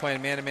thought we were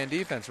playing man-to-man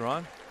defense,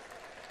 Ron.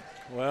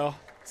 Well,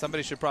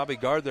 somebody should probably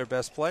guard their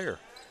best player.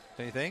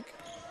 Don't you think?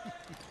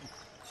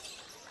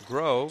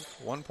 Grove,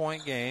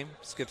 1-point game,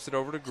 skips it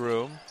over to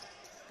Groom.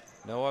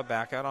 Noah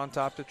back out on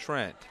top to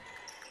Trent.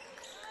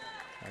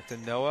 Back to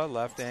Noah,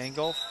 left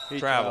angle, he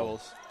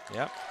travels.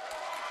 Yep.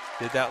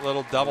 Did that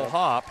little double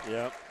hop.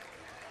 Yep.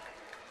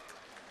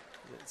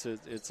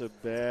 It's a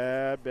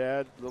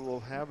bad little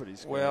habit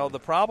he's got. Well, the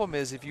problem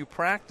is if you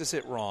practice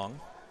it wrong,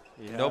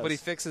 nobody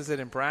fixes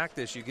it in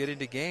practice. You get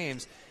into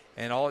games,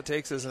 and all it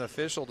takes is an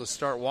official to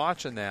start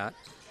watching that.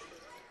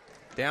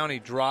 Downey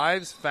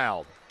drives,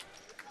 fouled.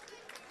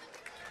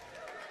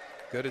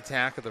 Good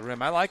attack at the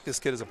rim. I like this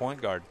kid as a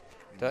point guard.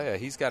 I tell you,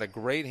 he's got a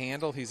great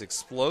handle. He's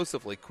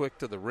explosively quick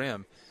to the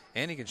rim,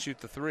 and he can shoot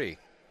the three.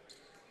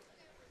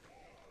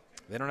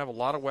 They don't have a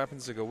lot of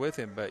weapons to go with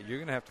him, but you're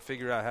going to have to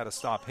figure out how to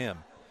stop him.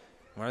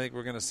 I think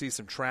we're going to see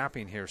some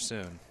trapping here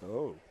soon.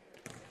 Oh.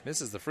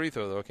 Misses the free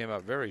throw, though. Came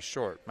out very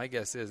short. My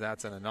guess is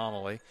that's an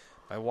anomaly.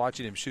 By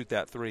watching him shoot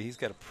that three, he's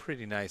got a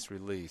pretty nice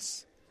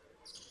release.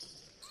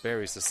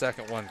 Buries the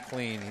second one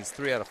clean. He's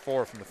 3 out of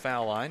 4 from the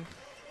foul line.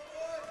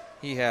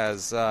 He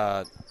has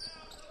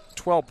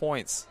 12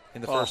 points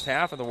in the first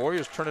half, and the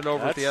Warriors turn it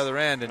over at the other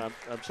end. And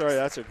I'm sorry,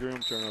 that's a Groom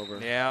turnover.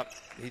 Yeah,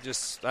 I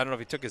don't know if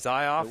he took his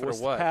eye off it or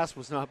what. The pass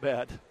was not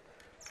bad.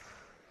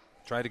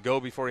 Tried to go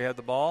before he had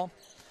the ball.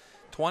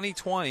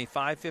 20-20,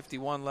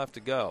 5:51 left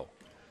to go.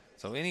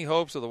 So any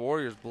hopes of the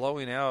Warriors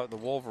blowing out the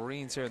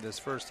Wolverines here in this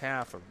first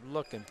half are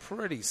looking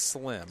pretty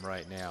slim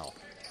right now.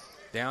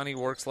 Downey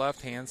works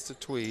left, hands to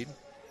Tweed.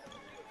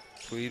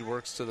 Tweed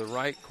works to the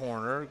right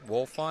corner.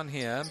 Wolf on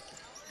him.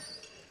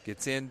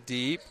 Gets in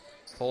deep.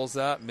 Pulls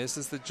up,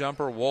 misses the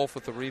jumper. Wolf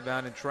with the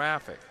rebound in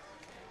traffic.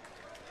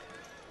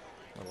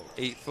 Little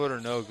 8-footer,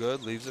 no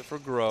good. Leaves it for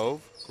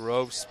Grove.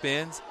 Grove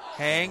spins,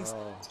 hangs.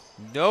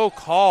 No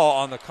call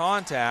on the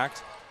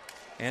contact.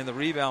 And the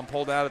rebound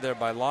pulled out of there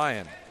by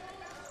Lyon.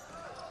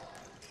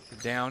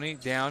 Downey,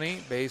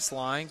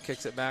 baseline,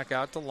 kicks it back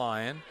out to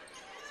Lyon.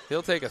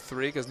 He'll take a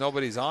three because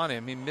nobody's on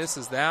him. He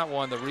misses that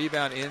one. The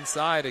rebound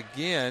inside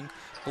again.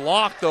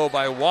 Blocked, though,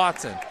 by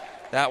Watson.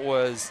 That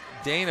was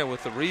Dana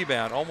with the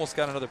rebound. Almost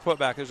got another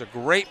putback. There's a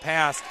great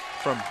pass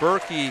from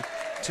Berkey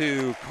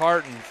to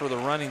Carton for the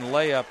running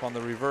layup on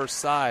the reverse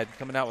side,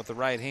 coming out with the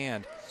right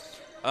hand.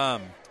 I'll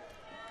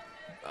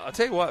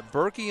tell you what,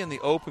 Berkey in the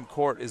open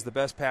court is the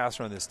best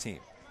passer on this team.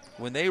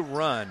 When they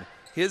run,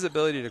 his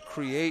ability to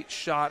create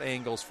shot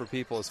angles for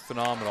people is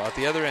phenomenal. At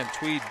the other end,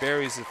 Tweed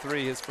buries the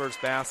three, his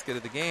first basket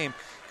of the game.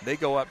 They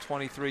go up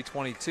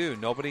 23-22.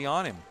 Nobody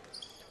on him.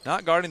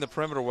 Not guarding the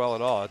perimeter well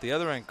at all. At the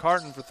other end,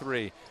 Carton for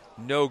three.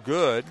 No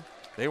good.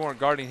 They weren't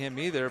guarding him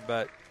either,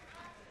 but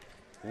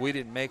we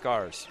didn't make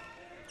ours.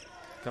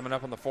 Coming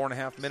up on the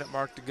 4.5-minute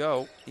mark to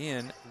go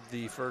in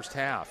the first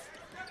half.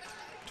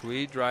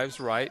 Tweed drives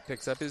right,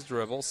 picks up his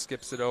dribble,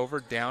 skips it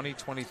over. Downey,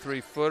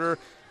 23-footer.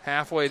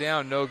 Halfway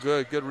down, no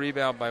good. Good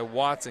rebound by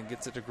Watson.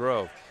 Gets it to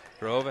Grove.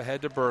 Grove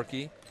ahead to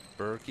Berkey.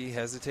 Berkey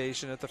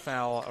hesitation at the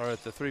foul or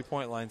at the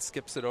three-point line.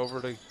 Skips it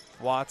over to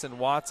Watson.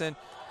 Watson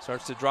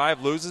starts to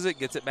drive, loses it,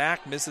 gets it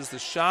back, misses the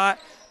shot,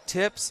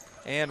 tips,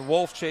 and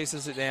Wolf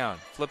chases it down.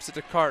 Flips it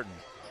to Carton.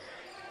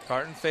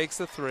 Carton fakes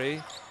the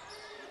three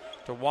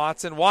to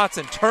Watson.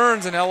 Watson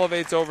turns and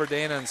elevates over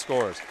Dana and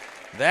scores.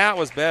 That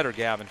was better,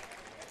 Gavin.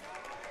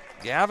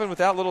 Gavin, with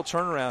that little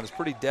turnaround, is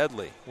pretty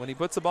deadly. When he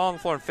puts the ball on the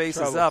floor and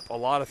faces up, a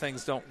lot of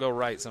things don't go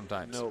right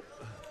sometimes. Nope.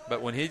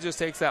 But when he just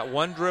takes that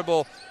one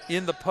dribble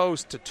in the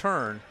post to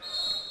turn,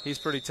 he's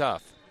pretty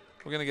tough.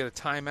 We're going to get a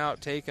timeout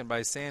taken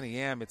by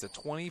Santiam. It's a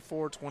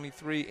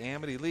 24-23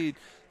 Amity lead.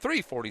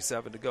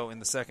 3:47 to go in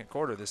the second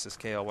quarter. This is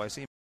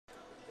KLYC.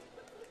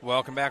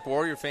 Welcome back,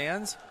 Warrior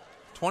fans.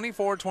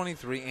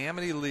 24-23,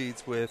 Amity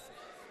leads with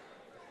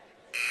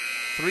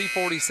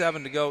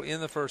 3:47 to go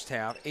in the first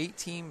half.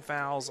 18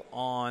 fouls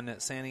on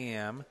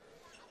Santiam,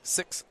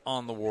 6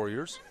 on the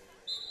Warriors.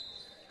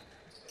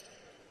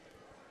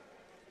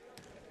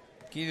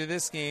 Key to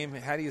this game,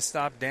 how do you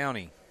stop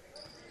Downey?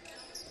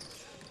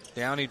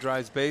 Downey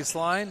drives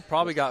baseline,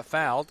 probably got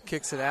fouled,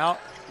 kicks it out,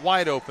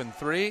 wide open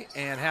three,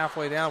 and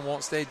halfway down,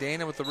 won't stay.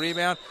 Dana with the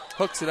rebound,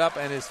 hooks it up,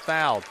 and is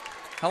fouled.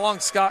 How long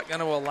Scott going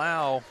to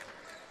allow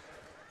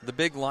the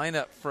big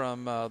lineup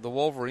from the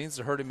Wolverines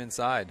to hurt him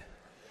inside?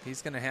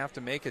 He's going to have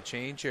to make a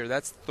change here.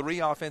 That's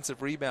 3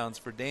 offensive rebounds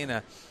for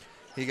Dana.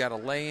 He got a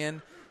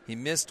lay-in. He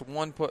missed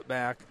one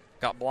putback,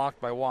 got blocked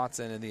by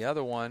Watson, and the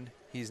other one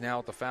he's now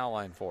at the foul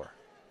line for.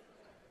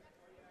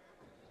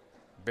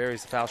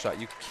 Buries the foul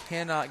shot. You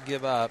cannot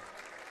give up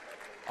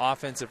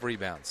offensive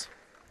rebounds.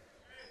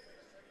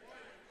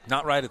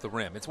 Not right at the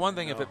rim. It's one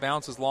thing if it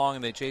bounces long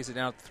and they chase it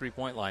down at the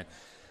three-point line.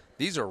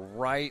 These are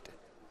right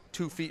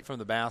 2 feet from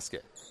the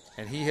basket.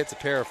 And he hits a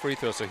pair of free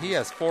throws. So he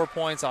has 4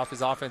 points off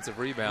his offensive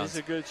rebounds. He's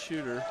a good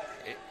shooter.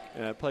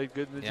 And played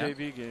good in the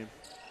JV game.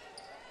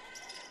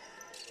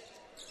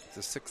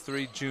 It's a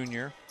 6'3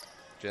 junior,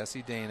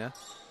 Jesse Dana.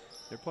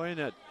 They're playing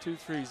that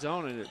 2-3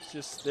 zone, and it's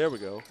just, there we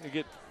go.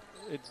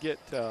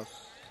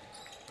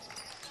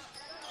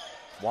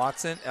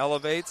 Watson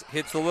elevates,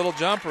 hits the little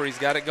jumper. He's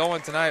got it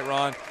going tonight,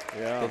 Ron.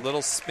 Yeah. The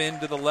little spin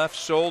to the left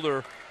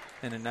shoulder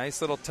and a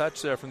nice little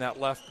touch there from that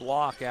left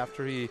block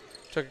after he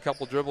took a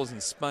couple dribbles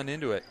and spun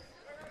into it.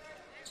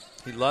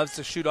 He loves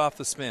to shoot off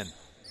the spin.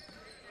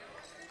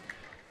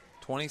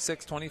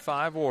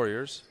 26-25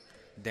 Warriors.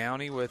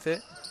 Downey with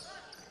it.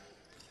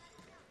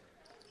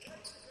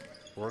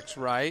 Works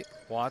right.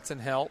 Watson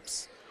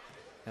helps.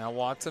 Now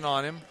Watson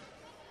on him.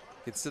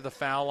 Gets to the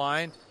foul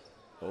line.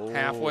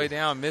 Halfway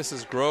down,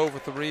 misses. Grove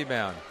with the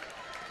rebound.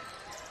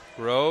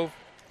 Grove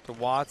to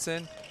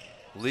Watson.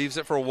 Leaves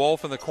it for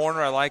Wolf in the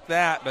corner. I like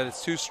that, but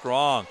it's too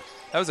strong.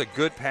 That was a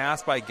good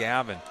pass by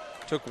Gavin.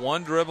 Took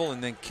one dribble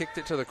and then kicked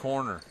it to the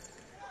corner.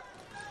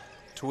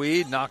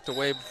 Tweed knocked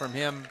away from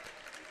him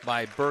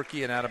by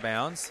Berkey and out of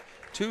bounds.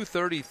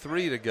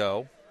 2:33 to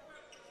go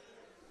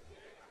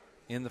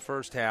in the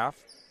first half.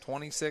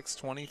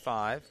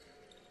 26-25.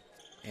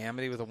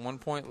 Amity with a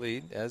 1-point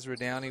lead. Ezra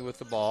Downey with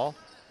the ball.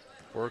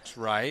 Works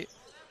right.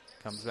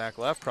 Comes back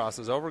left.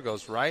 Crosses over.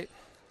 Goes right.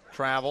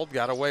 Traveled.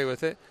 Got away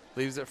with it.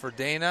 Leaves it for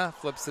Dana.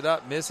 Flips it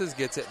up. Misses.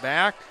 Gets it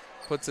back.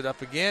 puts it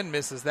up again,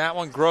 misses that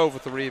one. Grove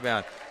with the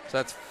rebound. So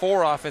that's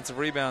 4 offensive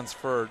rebounds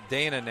for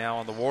Dana now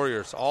on the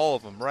Warriors, all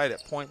of them right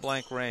at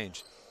point-blank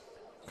range.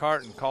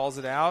 Carton calls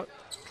it out,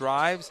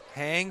 drives,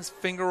 hangs,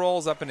 finger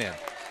rolls up and in.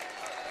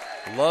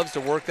 Loves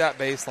to work that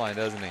baseline,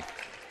 doesn't he?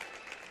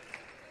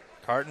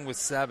 Carton with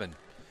 7.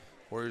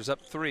 Warriors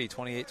up 3,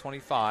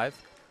 28-25.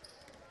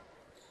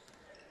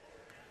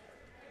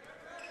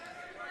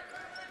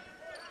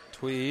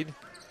 Tweed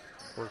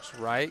works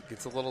right,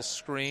 gets a little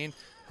screen,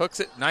 hooks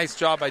it. Nice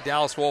job by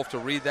Dallas Wolf to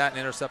read that and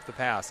intercept the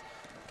pass.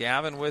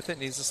 Gavin with it,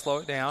 needs to slow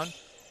it down.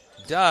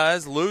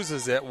 Does,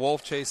 loses it.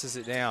 Wolf chases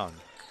it down.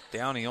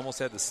 Downey almost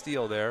had the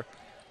steal there.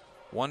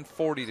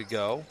 1:40 to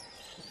go.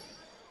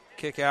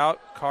 Kick out,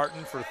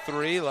 Carton for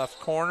 3, left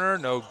corner,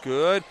 no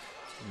good.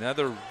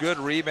 Another good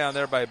rebound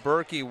there by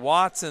Berkey.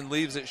 Watson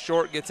leaves it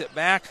short, gets it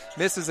back,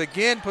 misses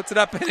again, puts it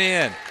up and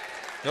in.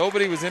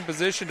 Nobody was in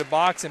position to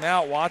box him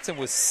out. Watson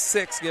with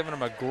 6, giving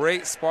him a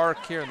great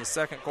spark here in the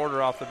second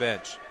quarter off the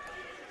bench.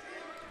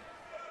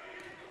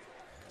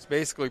 He's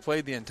basically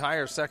played the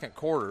entire second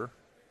quarter,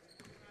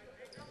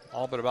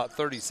 all but about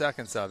 30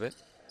 seconds of it.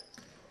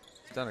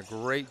 He's done a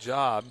great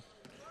job,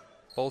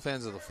 both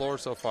ends of the floor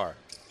so far.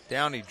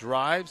 Downey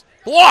drives,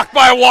 blocked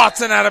by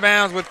Watson out of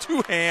bounds with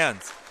 2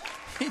 hands.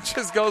 He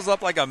just goes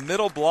up like a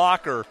middle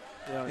blocker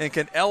and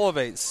can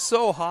elevate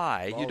so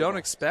high, you don't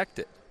expect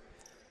it.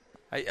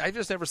 I've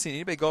just never seen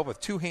anybody go up with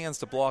 2 hands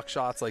to block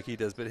shots like he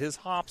does, but his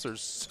hops are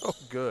so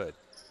good.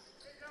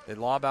 They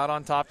lob out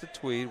on top to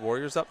Tweed.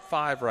 Warriors up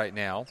 5 right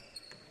now.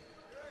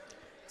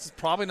 This is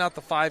probably not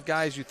the 5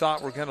 guys you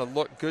thought were going to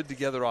look good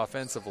together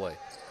offensively.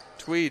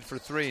 Tweed for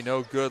 3,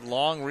 no good.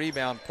 Long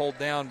rebound pulled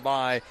down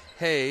by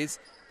Hayes.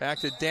 Back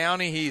to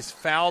Downey. He's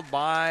fouled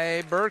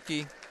by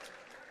Berkey.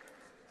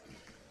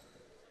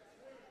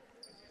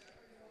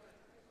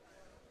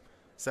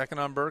 Second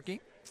on Berkey.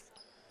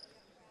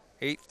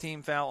 8th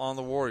team foul on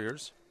the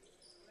Warriors.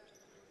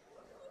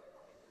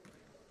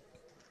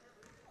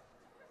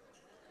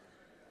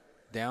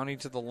 Downey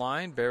to the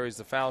line, buries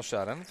the foul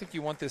shot. I don't think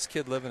you want this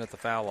kid living at the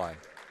foul line.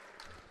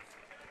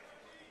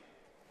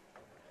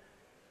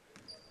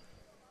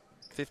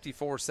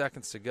 54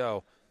 seconds to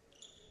go.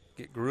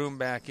 Get Groom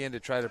back in to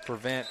try to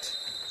prevent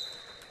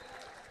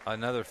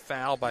another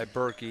foul by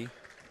Berkey.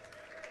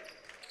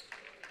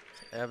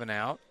 Evan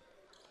out.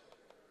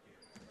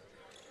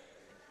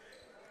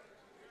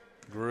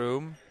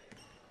 Groom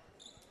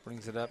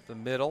brings it up the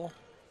middle.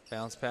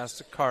 Bounce pass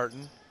to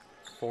Carton.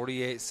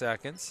 48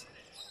 seconds.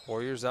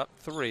 Warriors up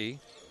 3.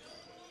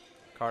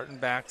 Carton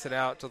backs it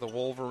out to the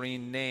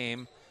Wolverine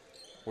name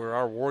where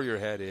our Warrior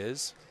head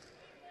is.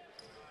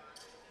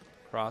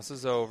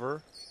 Crosses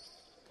over.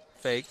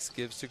 Fakes,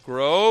 gives to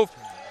Grove.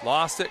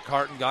 Lost it.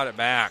 Carton got it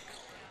back.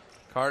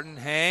 Carton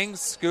hangs,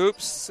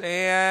 scoops,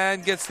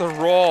 and gets the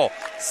roll.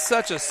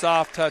 Such a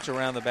soft touch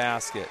around the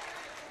basket.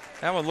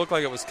 That one looked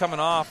like it was coming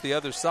off the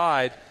other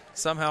side.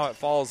 Somehow it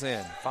falls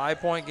in.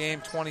 5-point game,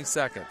 20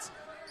 seconds.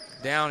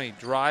 Downey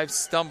drives,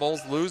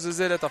 stumbles, loses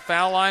it at the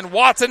foul line.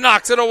 Watson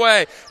knocks it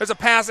away. There's a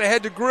pass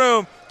ahead to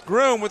Groom.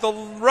 Groom with the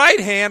right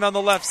hand on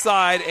the left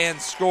side and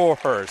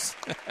scores.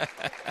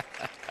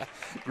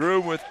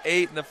 Groom with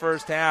 8 in the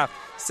first half.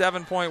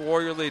 7-point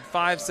Warrior lead,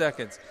 5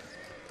 seconds.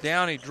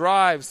 Downey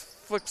drives,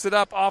 flicks it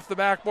up off the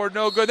backboard,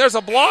 no good. There's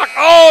a block.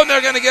 Oh, and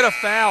they're going to get a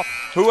foul.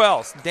 Who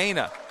else?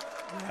 Dana.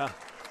 Yeah.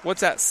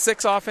 What's that,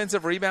 6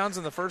 offensive rebounds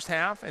in the first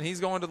half? And he's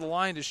going to the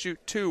line to shoot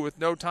 2 with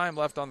no time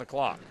left on the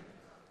clock.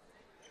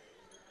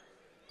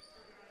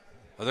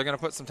 Are they going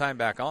to put some time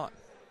back on?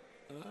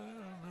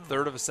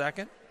 Third of a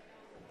second?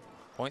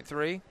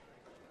 0.3?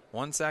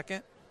 1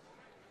 second?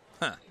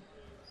 Huh.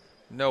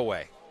 No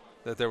way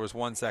that there was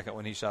 1 second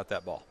when he shot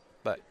that ball.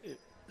 But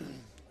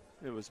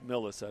it was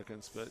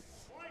milliseconds, but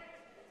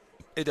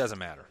it doesn't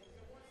matter.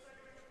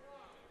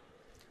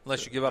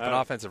 Unless you give up an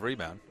offensive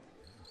rebound.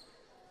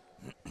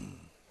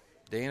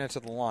 Dana to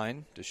the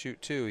line to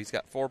shoot 2. He's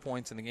got 4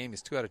 points in the game.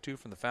 He's 2 out of 2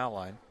 from the foul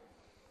line.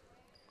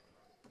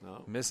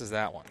 No. Misses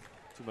that one.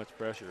 Too much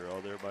pressure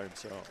all there by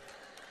himself.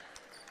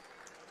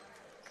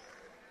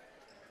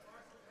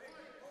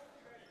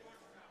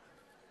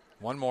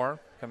 One more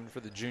coming for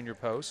the junior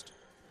post.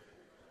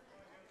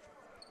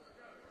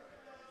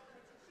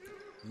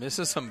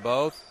 Misses them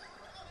both.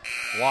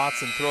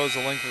 Watson throws the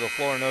length of the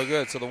floor, no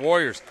good. So the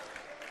Warriors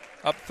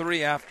up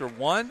 3 after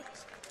 1,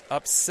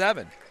 up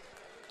 7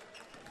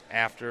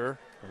 after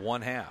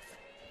 1 half.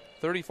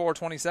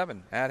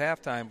 34-27 at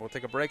halftime. We'll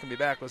take a break and be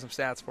back with some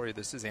stats for you.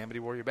 This is Amity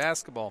Warrior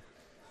Basketball.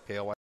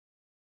 KLY.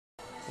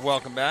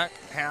 Welcome back.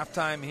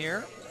 Halftime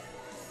here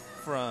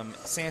from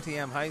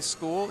Santiam High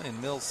School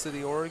in Mill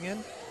City,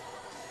 Oregon.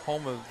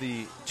 Home of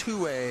the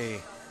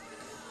 2A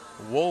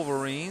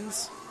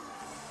Wolverines.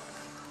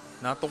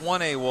 Not the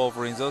 1A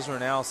Wolverines. Those are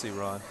in Alsea,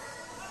 Ron.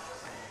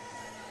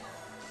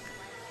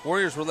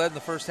 Warriors were led in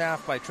the first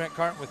half by Trent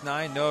Carton with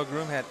 9. Noah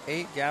Groom had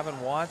 8. Gavin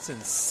Watson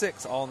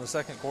 6, all in the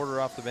second quarter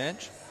off the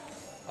bench.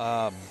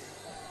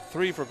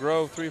 3 for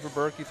Grove, 3 for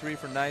Berkey, 3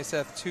 for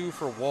Nyseth, 2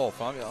 for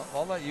Wolf.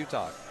 I'll let you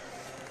talk.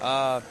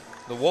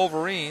 The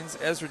Wolverines,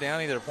 Ezra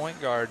Downey, their point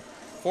guard,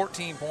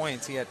 14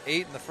 points. He had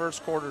 8 in the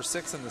first quarter,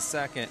 6 in the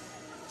second,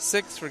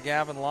 6 for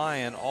Gavin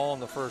Lyon, all in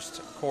the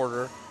first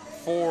quarter,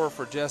 4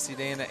 for Jesse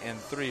Dana, and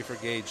 3 for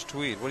Gage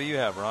Tweed. What do you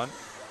have, Ron?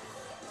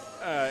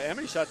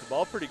 Amity shot the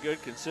ball pretty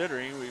good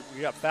considering.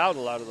 We got fouled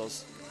a lot of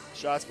those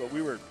shots, but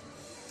we were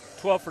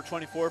 12 for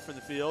 24 from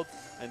the field,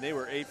 and they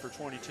were 8 for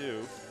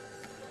 22.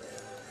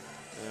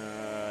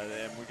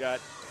 And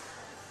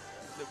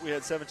we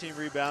had 17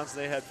 rebounds.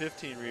 They had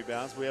 15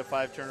 rebounds. We have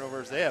 5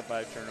 turnovers. They have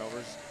 5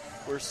 turnovers.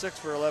 We're 6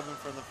 for 11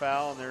 from the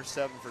foul, and they're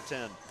 7 for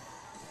 10.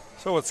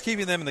 So what's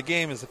keeping them in the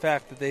game is the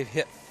fact that they've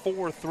hit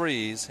 4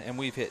 threes, and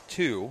we've hit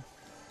 2.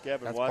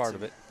 That's part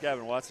of it.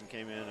 Gavin Watson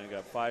came in and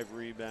got 5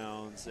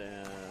 rebounds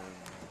and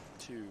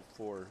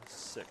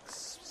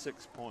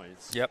 6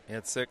 points. Yep, he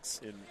had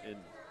 6.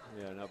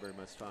 Yeah, not very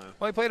much time.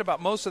 Well, he played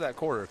about most of that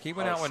quarter. He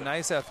went out when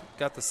Nyseth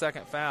got the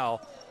second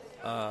foul.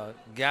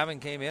 Gavin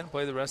came in,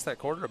 played the rest of that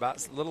quarter,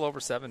 about a little over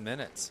 7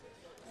 minutes.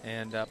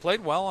 And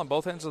played well on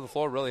both ends of the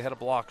floor, really had a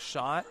block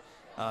shot,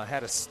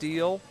 had a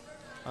steal.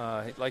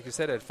 Like you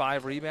said, had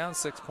 5 rebounds,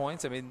 6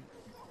 points. I mean,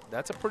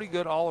 that's a pretty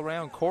good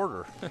all-around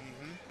quarter. A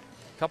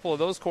couple of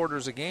those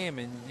quarters a game,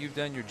 and you've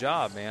done your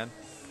job, man.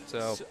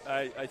 So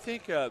I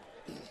think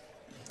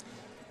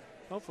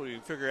hopefully we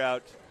can figure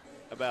out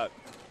about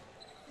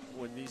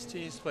when these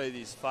teams play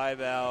these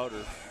 5 out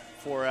or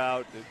 4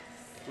 out,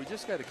 we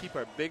just got to keep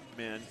our big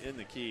men in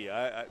the key.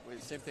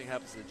 Same thing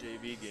happens in the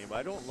JV game.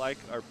 I don't like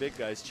our big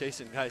guys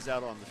chasing guys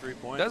out on the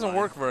three-point line. Doesn't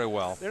work very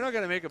well. They're not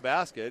going to make a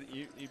basket.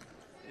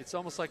 It's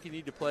almost like you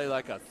need to play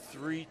like a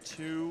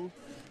 3-2,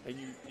 and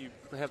you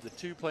have the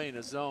 2 playing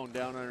a zone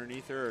down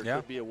underneath her, or it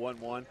could be a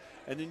 1-1.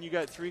 And then you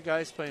got 3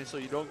 guys playing so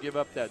you don't give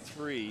up that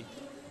 3.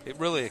 It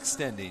really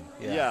extending.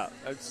 Yeah.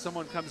 If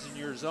someone comes in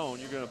your zone,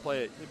 you're going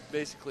to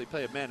basically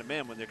play a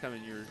man-to-man when they're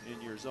coming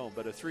in your zone.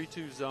 But a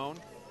 3-2 zone,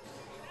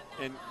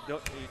 and you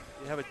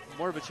have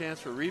more of a chance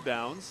for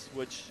rebounds,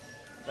 which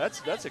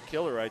that's a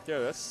killer right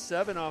there. That's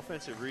 7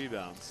 offensive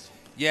rebounds.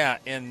 Yeah,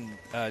 and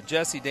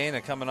Jesse Dana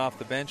coming off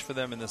the bench for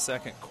them in the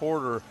second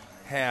quarter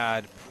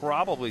had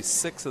probably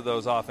 6 of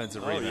those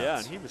offensive rebounds. Oh, yeah,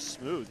 and he was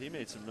smooth. He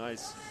made some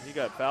he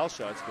got foul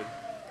shots, but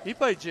he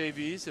played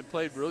JVs and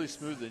played really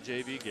smooth in the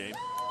JV game.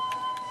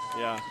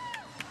 Yeah.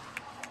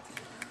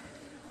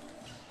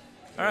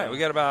 All right, we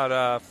got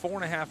about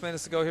 4.5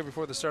 minutes to go here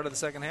before the start of the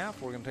second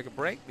half. We're going to take a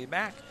break, be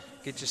back,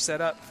 get you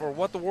set up for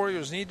what the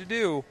Warriors need to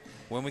do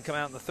when we come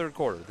out in the third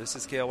quarter. This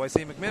is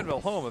KLYC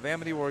McMinnville, home of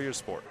Amity Warriors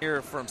Sport.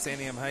 Here from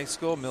Santiam High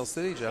School, Mill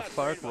City, Jeff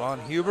Clark,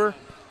 Ron Huber,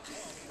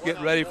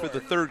 getting ready for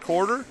the third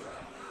quarter.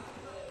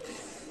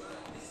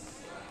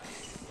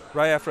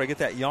 Right after I get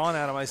that yawn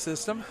out of my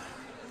system.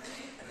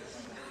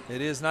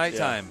 It is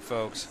nighttime,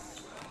 folks.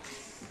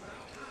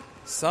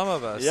 Some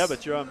of us. Yeah,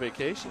 but you're on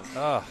vacation.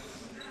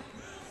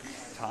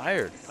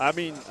 Tired. I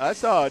mean, I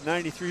saw a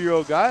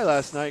 93-year-old guy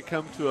last night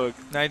come to a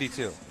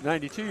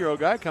 92-year-old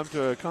guy come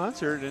to a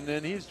concert, and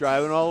then he's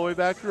driving all the way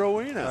back to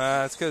Rowena.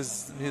 That's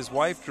because his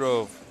wife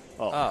drove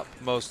up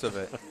most of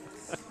it.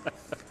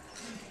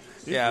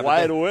 He's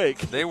wide awake.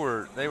 They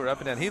were up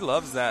and down. He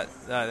loves that.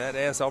 That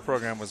ASL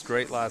program was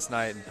great last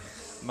night. And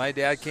my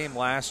dad came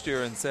last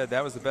year and said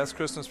that was the best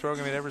Christmas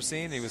program he'd ever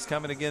seen. He was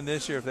coming again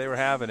this year if they were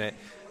having it.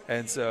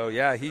 And so,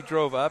 he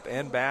drove up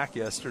and back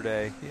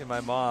yesterday. He and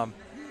my mom,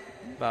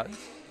 about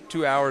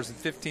 2 hours and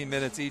 15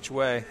 minutes each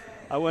way.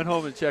 I went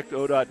home and checked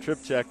ODOT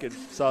trip check and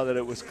saw that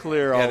it was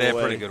clear all the way. Yeah, they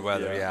had pretty good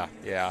weather,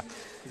 yeah.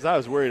 Because I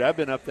was worried. I've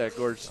been up that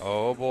gorge.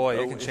 Oh, boy,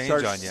 it can change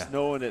on you. It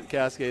snowing at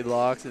Cascade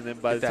Locks, and then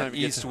by the time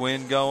you east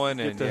wind going.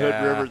 Get to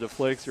Hood River, the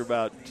flakes are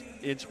about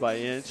inch by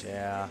inch.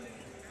 Yeah.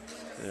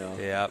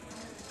 Yep.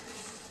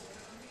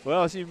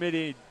 Well, so you made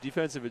any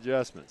defensive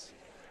adjustments?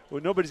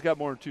 Well, nobody's got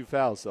more than 2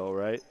 fouls, though,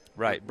 right?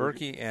 Right.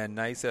 Berkey and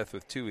Nyseth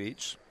with 2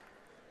 each.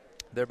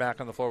 They're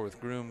back on the floor with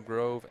Groom,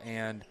 Grove,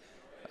 and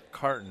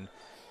Carton.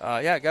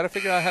 Got to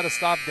figure out how to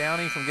stop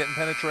Downey from getting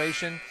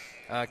penetration.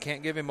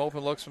 Can't give him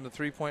open looks from the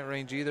three-point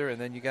range either. And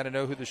then you got to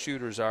know who the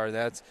shooters are.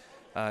 That's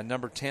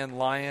number 10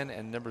 Lyon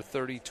and number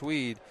 30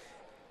 Tweed.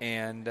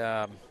 And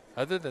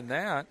other than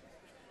that,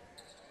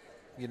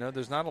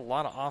 there's not a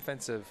lot of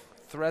offensive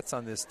threats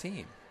on this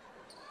team.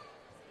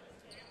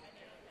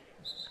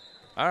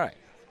 All right.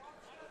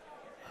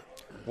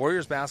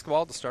 Warriors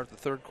basketball to start the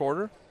third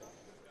quarter.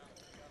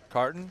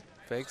 Carton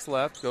fakes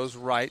left, goes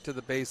right to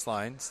the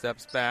baseline,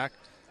 steps back.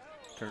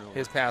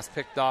 His pass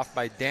picked off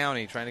by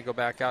Downey, trying to go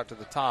back out to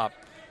the top.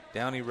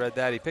 Downey read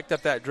that. He picked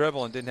up that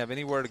dribble and didn't have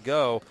anywhere to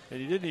go.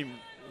 And he didn't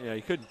even,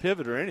 he couldn't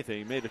pivot or anything.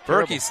 He made it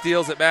terrible. Berkey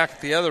steals it back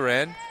at the other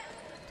end,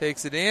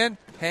 takes it in,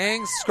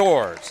 hangs,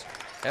 scores.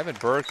 Evan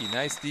Berkey,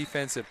 nice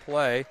defensive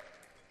play.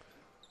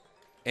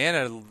 And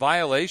a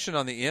violation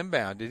on the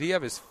inbound. Did he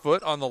have his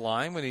foot on the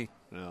line when he?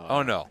 No.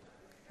 Oh, no.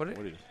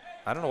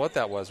 I don't know what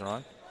that was,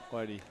 Ron.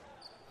 Whitey.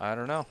 I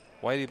don't know.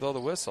 Whitey blow the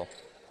whistle.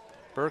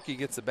 Berkey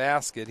gets the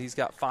basket. He's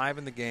got 5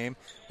 in the game.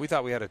 We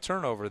thought we had a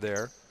turnover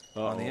there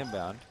on the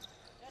inbound.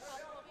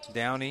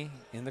 Downey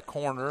in the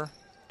corner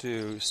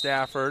to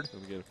Stafford.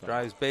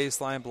 Drives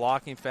baseline,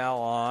 blocking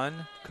foul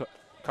on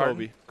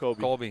Colby.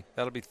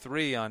 That'll be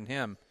 3 on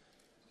him.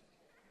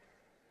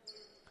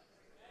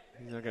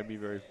 He's not going to be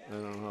very, I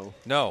don't know.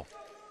 No.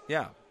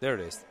 Yeah, there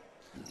it is.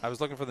 I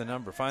was looking for the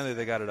number. Finally,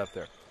 they got it up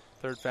there.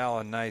 Third foul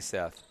on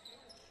Nyseth.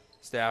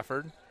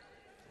 Stafford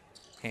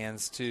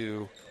hands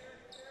to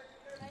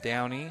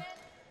Downey.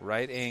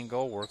 Right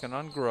angle, working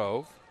on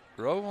Grove.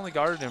 Grove only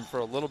guarded him for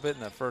a little bit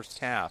in that first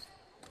half.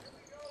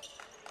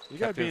 You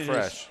got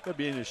to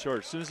be in his short.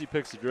 As soon as he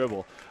picks the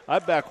dribble, I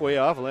back way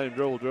off and let him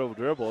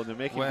dribble, and then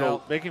make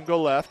him go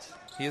left.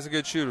 He is a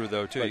good shooter,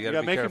 though, too. You got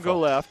to be make careful. Him go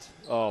left.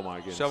 Oh, my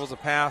goodness. Shovels a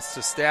pass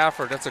to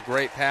Stafford. That's a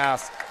great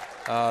pass.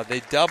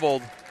 They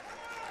doubled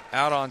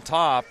out on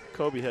top.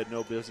 Kobe had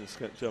no business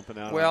jumping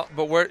out. Well,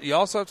 but you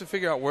also have to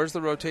figure out where's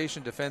the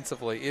rotation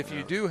defensively. If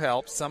you do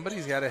help,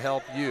 somebody's got to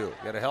help you. You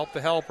got to help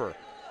the helper.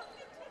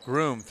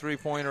 Groom,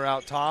 three-pointer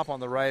out top on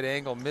the right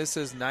angle.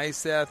 Misses.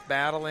 Nyseth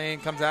battling.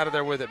 Comes out of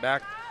there with it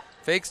back.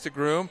 Fakes to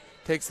Groom.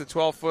 Takes the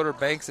 12-footer.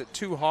 Banks it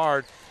too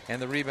hard.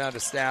 And the rebound to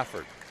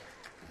Stafford.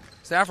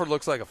 Stafford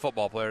looks like a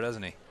football player,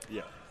 doesn't he?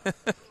 Yeah.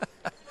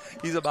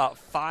 He's about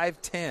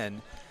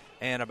 5'10"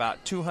 and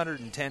about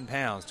 210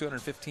 pounds,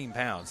 215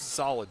 pounds.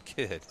 Solid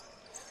kid.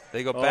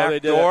 They go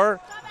back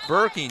door.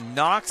 Berkey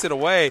knocks it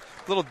away.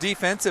 Little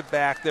defensive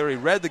back there. He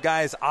read the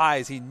guy's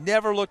eyes. He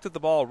never looked at the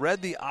ball,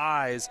 read the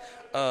eyes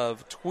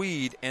of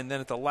Tweed, and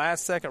then at the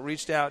last second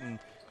reached out and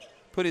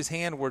put his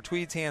hand where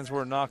Tweed's hands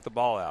were and knocked the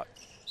ball out.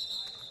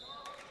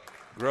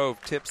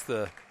 Grove tips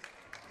the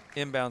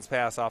inbounds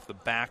pass off the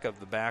back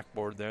of the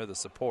backboard there, the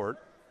support.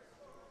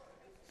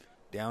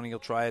 Downey will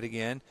try it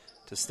again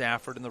to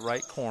Stafford in the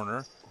right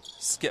corner.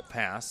 Skip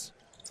pass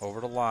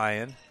over to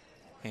Lyon.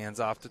 Hands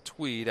off to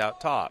Tweed out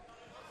top.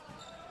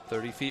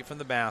 30 feet from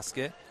the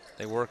basket.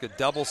 They work a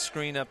double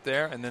screen up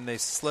there, and then they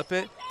slip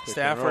it.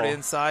 Stafford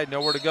inside,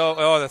 nowhere to go.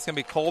 Oh, that's going to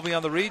be Colby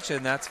on the reach,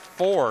 and that's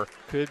 4.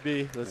 Could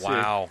be. Let's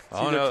wow. see.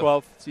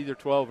 It's either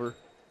 12 or.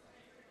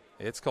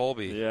 It's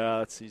Colby.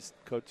 Yeah, he's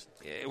coach.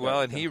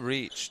 Well, and he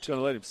reached. Going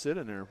to let him sit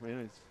in there.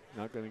 Man, he's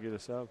not going to get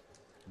us out.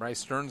 Bryce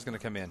Stern's going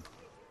to come in.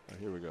 Oh,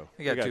 here we go.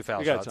 He got 2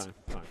 foul shots.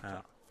 We got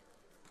time.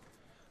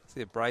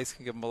 See if Bryce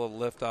can give him a little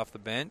lift off the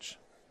bench.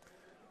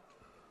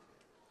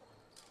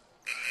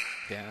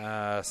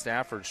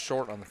 Stafford's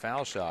short on the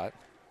foul shot.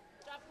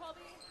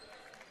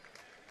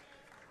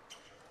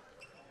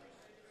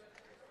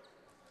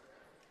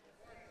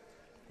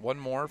 One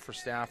more for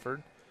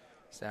Stafford.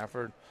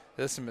 Stafford,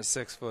 this is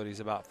 6 foot. He's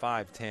about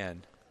 5'10".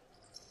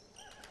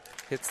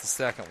 Hits the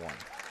second one.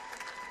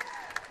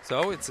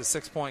 So it's a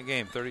 6-point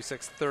game,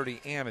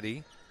 36-30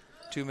 Amity.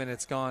 2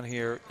 minutes gone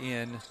here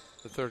in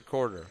the third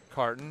quarter.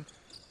 Carton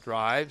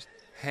drives,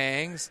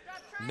 hangs,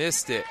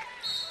 missed it.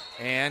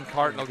 And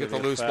Carton will get the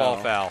loose ball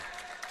foul.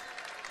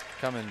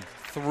 Coming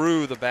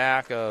through the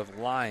back of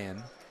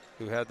Lyon,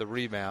 who had the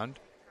rebound.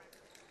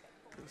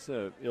 It's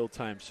an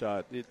ill-timed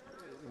shot. It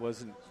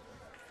wasn't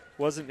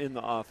in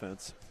the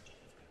offense.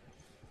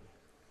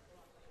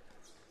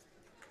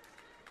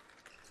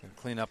 Can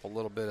clean up a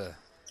little bit of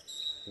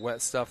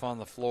wet stuff on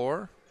the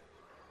floor.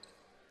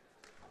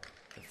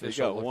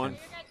 Official got one.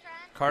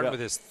 Carton with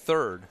his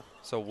third.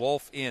 So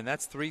Wolf in.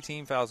 That's 3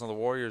 team fouls on the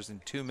Warriors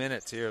in 2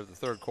 minutes here of the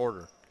third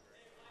quarter.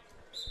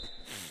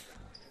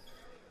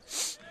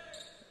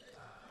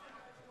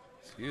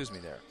 Excuse me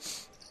there.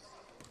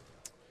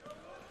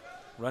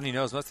 Runny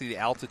nose. Must be the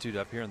altitude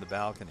up here in the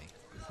balcony.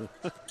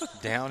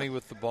 Downey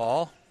with the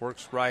ball.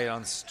 Works right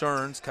on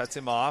Stearns. Cuts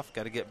him off.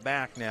 Got to get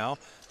back now.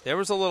 There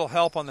was a little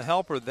help on the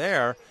helper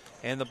there,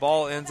 and the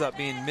ball ends up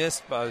being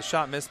missed.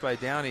 Shot missed by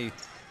Downey.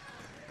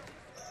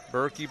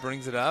 Berkey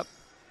brings it up.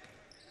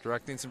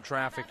 Directing some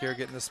traffic here.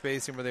 Getting the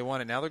spacing where they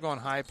want it. Now they're going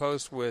high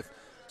post with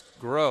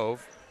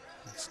Grove.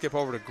 Skip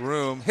over to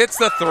Groom. Hits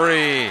the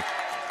 3.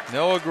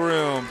 Noah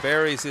Groom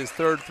buries his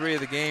third 3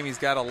 of the game. He's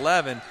got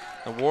 11.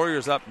 The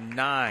Warriors up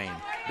 9.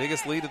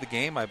 Biggest lead of the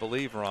game, I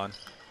believe, Ron.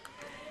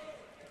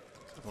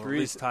 Or at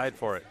least tied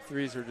for it.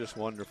 Threes are just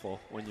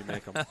wonderful when you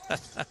make them.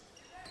 It's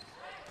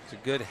a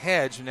good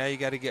hedge. Now you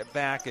got to get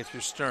back if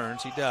you're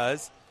Stearns. He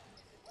does.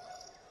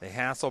 They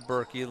hassle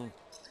Berkey.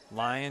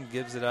 Lyon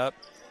gives it up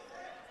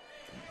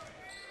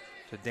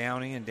to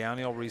Downey, and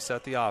Downey will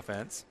reset the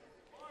offense.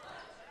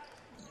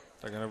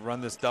 They're going to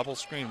run this double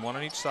screen, one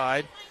on each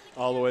side.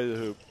 All the way to the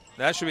hoop.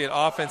 That should be an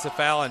offensive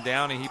foul on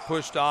Downey. He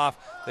pushed off.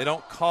 They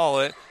don't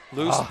call it.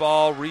 Loose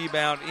ball,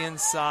 rebound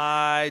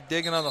inside.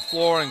 Digging on the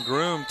floor, and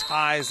Groom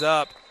ties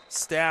up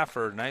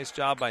Stafford. Nice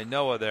job by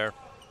Noah there.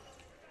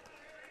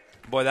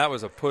 Boy, that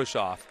was a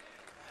push-off.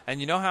 And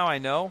you know how I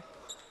know?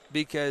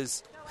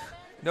 Because,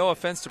 no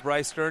offense to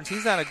Bryce Stearns,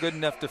 he's not a good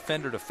enough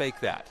defender to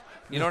fake that.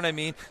 You know what I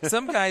mean?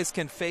 Some guys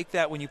can fake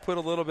that when you put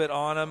a little bit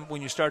on them,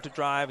 when you start to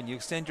drive and you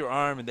extend your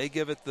arm and they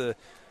give it the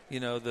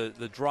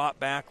drop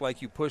back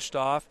like you pushed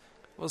off.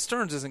 Well,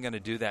 Stearns isn't going to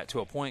do that to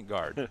a point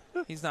guard.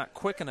 He's not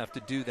quick enough to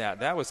do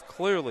that. That was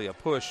clearly a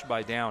push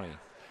by Downey.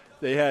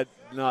 They had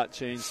not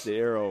changed the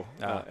arrow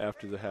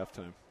after the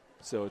halftime.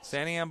 So it's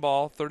Santiam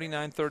ball,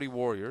 39-30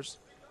 Warriors.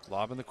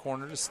 Lob in the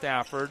corner to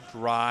Stafford.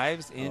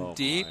 Drives in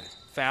deep.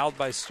 Fouled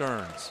by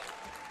Stearns.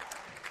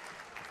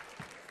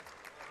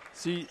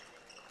 See,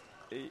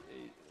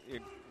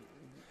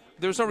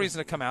 there's no reason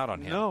to come out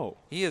on him. No.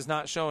 He has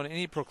not shown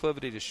any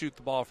proclivity to shoot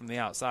the ball from the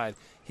outside.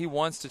 He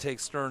wants to take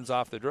Stearns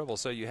off the dribble,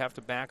 so you have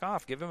to back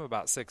off. Give him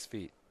about 6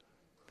 feet.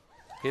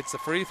 Hits the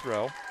free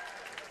throw.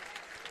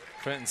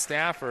 Trenton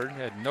Stafford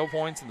had no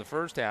points in the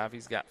first half.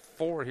 He's got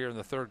 4 here in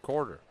the third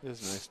quarter.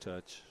 It's a nice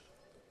touch.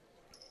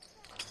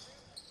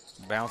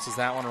 Bounces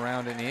that one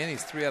around and in.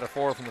 He's 3 out of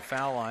 4 from the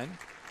foul line.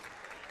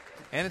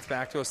 And it's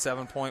back to a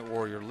 7-point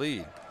Warrior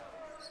lead.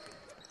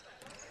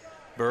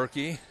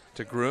 Berkey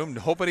to Groom.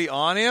 Nobody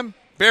on him.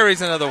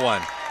 Buries another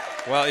one.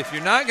 Well, if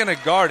you're not going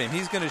to guard him,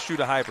 he's going to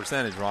shoot a high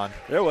percentage, Ron.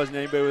 There wasn't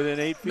anybody within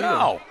 8 feet.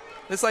 No.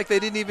 It's like they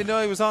didn't even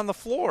know he was on the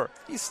floor.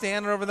 He's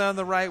standing over there on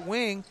the right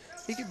wing.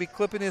 He could be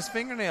clipping his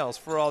fingernails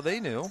for all they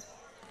knew.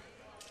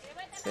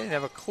 They didn't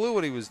have a clue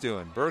what he was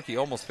doing. Berkey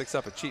almost picks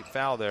up a cheap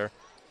foul there.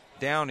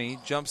 Downey,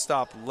 jump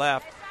stop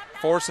left,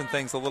 forcing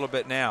things a little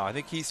bit now. I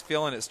think he's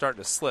feeling it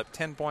starting to slip.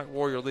 10-point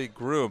Warrior lead.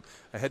 Groom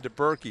ahead to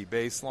Berkey.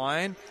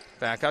 Baseline.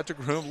 Back out to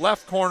Groom.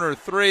 Left corner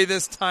 3.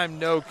 This time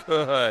no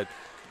good.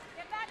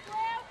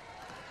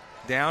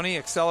 Downey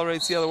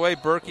accelerates the other way.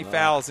 Berkey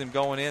fouls him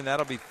going in.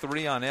 That'll be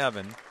 3 on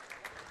Evan.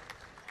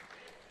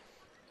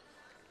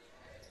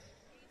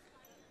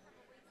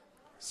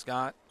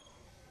 Scott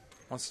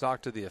wants to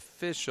talk to the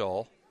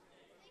official.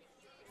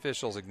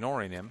 Official's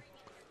ignoring him.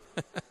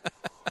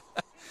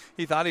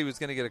 He thought he was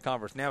going to get a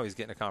conversation. Now he's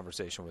getting a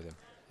conversation with him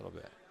a little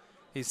bit.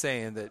 He's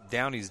saying that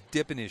Downey's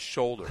dipping his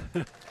shoulder.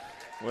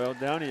 Well,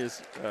 Downey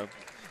is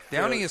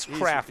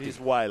crafty. He's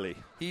wily.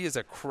 He is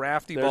a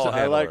crafty ball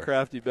handler. I like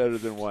crafty better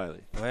than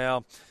wily.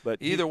 Well, but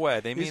either way,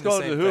 they mean the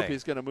same thing. He's going to the hoop.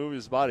 He's going to move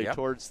his body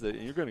towards the.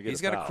 You're going to get.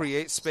 He's going to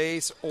create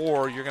space,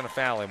 or you're going to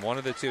foul him. One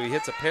of the two. He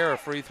hits a pair of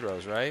free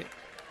throws, right?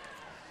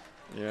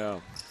 Yeah,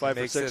 5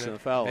 for 6 in the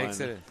foul line.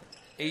 Makes it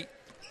an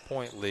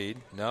 8-point lead.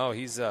 No,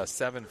 he's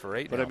 7 for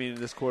 8 But now. I mean,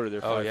 in this quarter,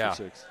 they're 5 for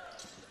 6.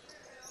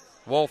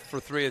 Wolf for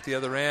 3 at the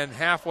other end.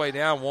 Halfway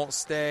down, won't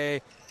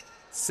stay.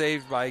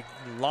 Saved by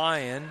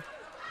Lyon.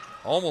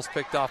 Almost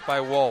picked off by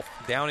Wolf.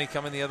 Downey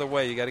coming the other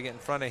way. You got to get in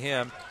front of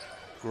him.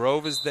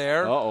 Grove is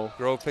there. Uh-oh.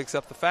 Grove picks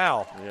up the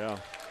foul. Yeah.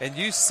 And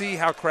you see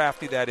how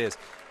crafty that is.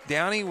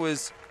 Downey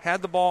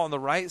had the ball on the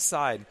right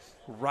side.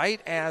 Right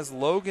as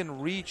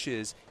Logan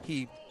reaches,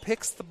 he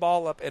picks the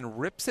ball up and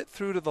rips it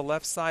through to the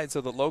left side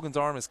so that Logan's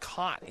arm is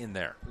caught in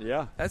there.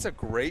 Yeah. That's a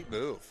great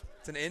move.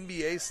 It's an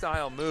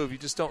NBA-style move. You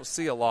just don't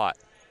see a lot.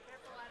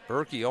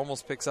 Berkey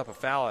almost picks up a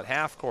foul at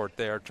half court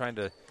there, trying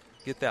to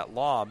get that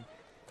lob.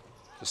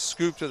 The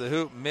scoop to the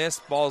hoop,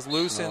 missed. Ball's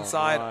loose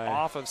inside,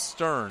 off of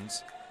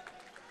Stearns.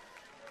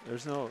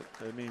 They're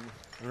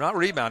not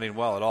rebounding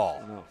well at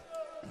all. No.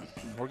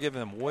 We're giving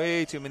them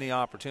way too many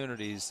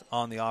opportunities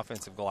on the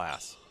offensive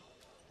glass.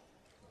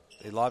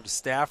 They lob to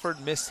Stafford,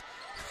 missed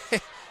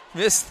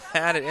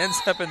that. It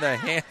ends up in the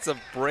hands of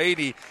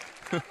Brady,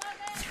 who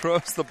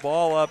throws the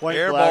ball up,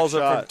 airballs it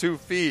from 2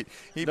 feet.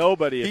 He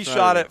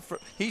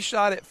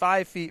shot it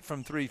 5 feet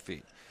from 3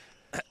 feet.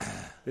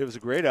 It was a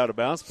great out of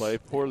bounds play.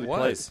 Poorly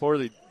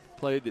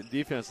played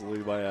defensively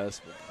by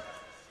us.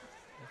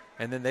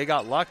 And then they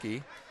got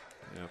lucky.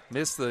 Yep.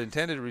 Missed the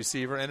intended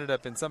receiver, ended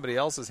up in somebody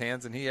else's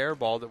hands, and he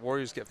airballed it.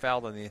 Warriors get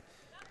fouled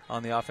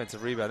on the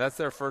offensive rebound. That's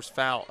their first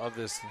foul of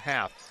this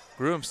half.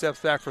 Groom steps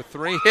back for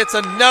 3, hits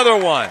another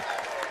one.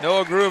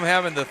 Noah Groom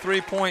having the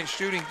 3-point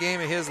shooting game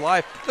of his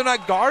life. They're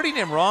not guarding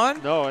him,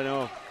 Ron. No, I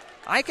know.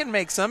 I can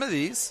make some of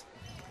these,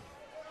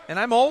 and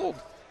I'm old.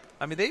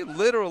 I mean, they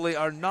literally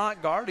are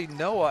not guarding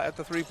Noah at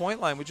the 3-point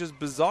line, which is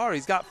bizarre.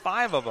 He's got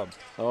 5 of them.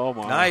 Oh,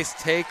 my. Nice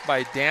take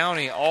by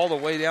Downey all the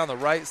way down the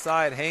right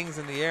side, hangs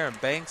in the air and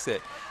banks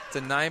it. It's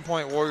a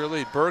 9-point Warrior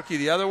lead. Berkey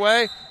the other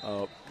way,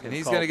 and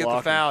he's going to get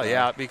the foul.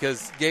 Yeah,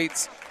 because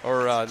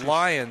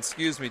Lyon,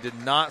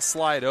 did not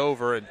slide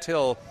over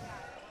until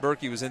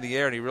Berkey was in the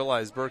air, and he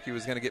realized Berkey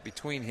was going to get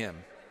between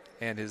him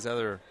and his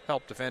other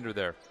help defender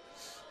there.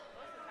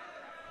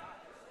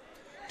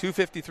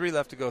 2:53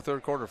 left to go,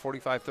 third quarter,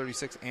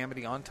 45-36,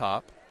 Amity on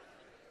top.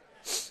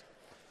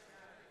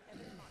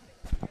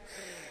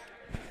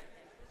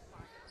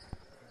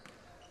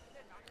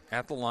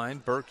 At the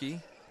line, Berkey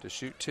to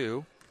shoot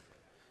 2.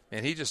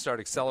 And he just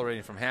started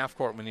accelerating from half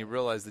court when he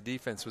realized the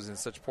defense was in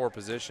such poor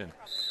position.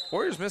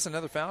 Warriors miss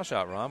another foul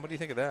shot, Ron. What do you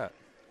think of that?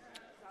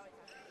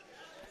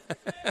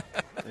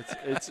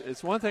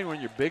 It's one thing when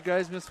your big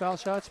guys miss foul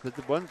shots, but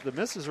the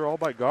misses are all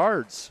by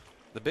guards.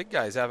 The big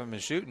guys haven't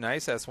been shooting.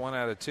 Nice, that's 1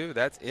 out of 2.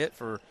 That's it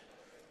for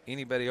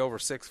anybody over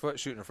 6 foot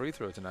shooting a free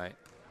throw tonight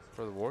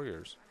for the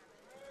Warriors.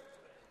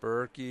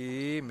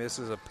 Berkey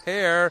misses a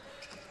pair.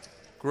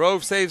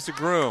 Grove saves to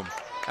Groom.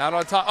 Out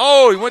on top.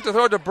 Oh, he went to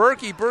throw it to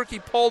Berkey.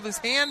 Berkey pulled his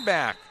hand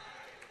back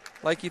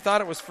like he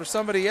thought it was for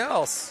somebody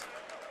else.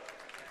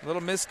 A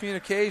little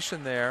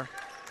miscommunication there.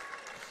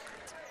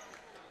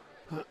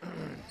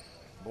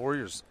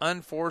 Warriors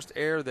unforced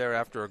error there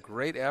after a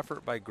great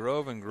effort by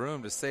Grove and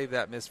Groom to save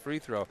that missed free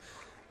throw.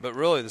 But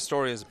really the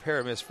story is a pair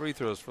of missed free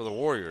throws for the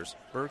Warriors.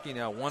 Berkey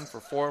now 1 for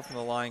 4 from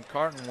the line.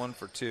 Carton 1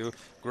 for 2.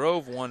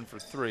 Grove 1 for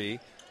 3.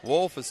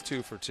 Wolf is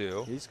 2 for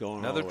 2. He's going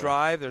another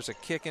drive. There's a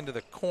kick into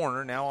the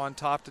corner. Now on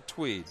top to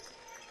Tweed.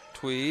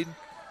 Tweed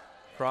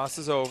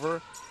crosses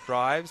over,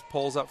 drives,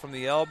 pulls up from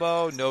the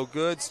elbow, no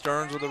good.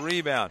 Stearns with a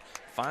rebound.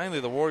 Finally,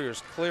 the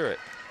Warriors clear it.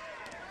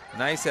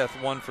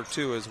 Niceth 1 for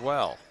 2 as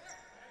well.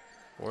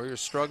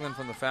 Warriors struggling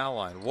from the foul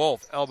line.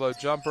 Wolf, elbow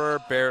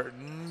jumper.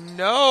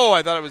 No,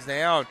 I thought it was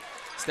down.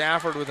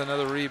 Stafford with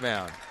another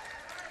rebound.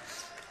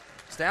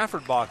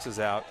 Stafford boxes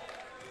out.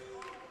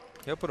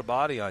 He'll put a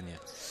body on you.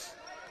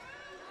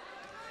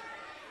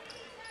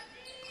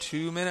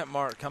 2-minute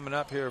mark coming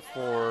up here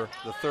for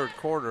the third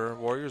quarter.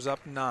 Warriors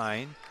up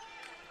 9.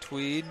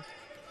 Tweed,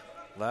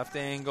 left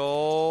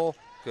angle.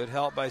 Good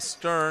help by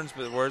Stearns,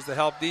 but where's the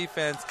help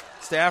defense?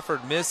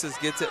 Stafford misses,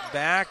 gets it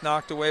back,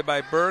 knocked away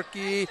by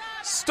Berkey.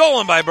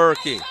 Stolen by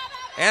Berkey.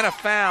 And a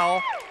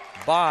foul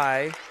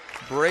by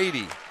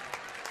Brady.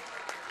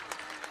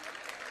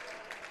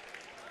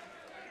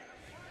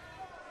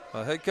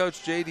 Well, head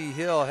coach J.D.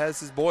 Hill has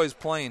his boys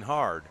playing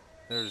hard.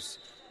 There's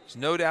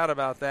no doubt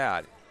about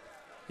that.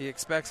 He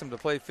expects them to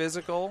play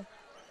physical,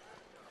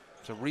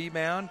 to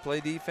rebound, play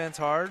defense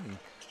hard. And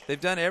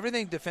they've done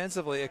everything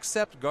defensively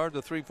except guard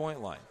the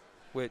three-point line,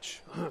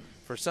 which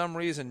for some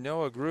reason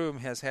Noah Groom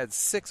has had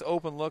 6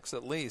 open looks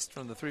at least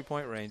from the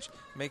three-point range,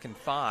 making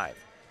 5.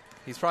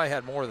 He's probably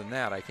had more than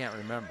that. I can't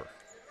remember.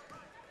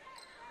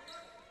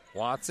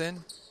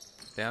 Watson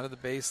down to the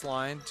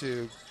baseline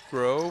to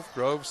Grove.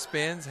 Grove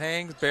spins,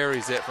 hangs,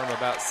 buries it from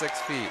about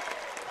 6 feet.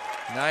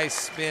 Nice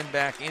spin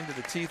back into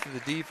the teeth of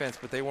the defense,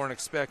 but they weren't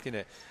expecting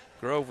it.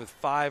 Grove with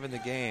 5 in the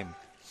game.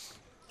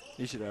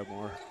 He should have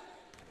more.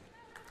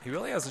 He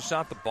really hasn't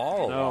shot the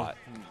ball a lot.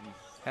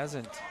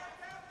 Hasn't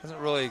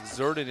really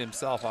exerted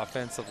himself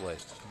offensively.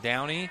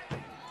 Downey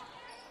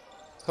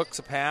hooks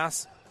a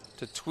pass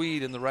to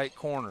Tweed in the right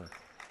corner.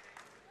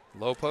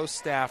 Low post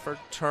Stafford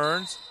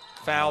turns,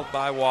 fouled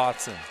by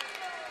Watson.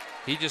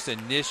 He just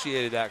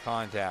initiated that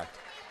contact.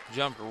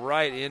 Jumped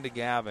right into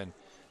Gavin.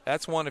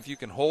 That's one, if you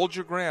can hold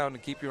your ground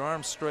and keep your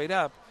arms straight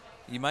up,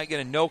 you might get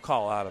a no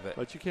call out of it.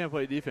 But you can't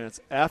play defense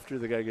after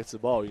the guy gets the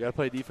ball. You got to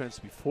play defense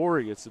before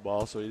he gets the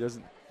ball, so he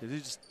doesn't. He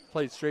just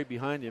played straight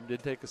behind him,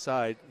 didn't take a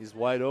side. He's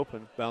wide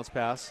open, bounce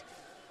pass.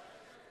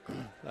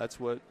 That's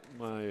what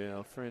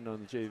my friend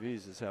on the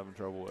JVs is having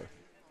trouble with.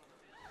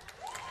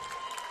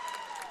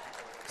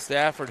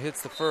 Stafford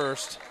hits the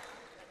first.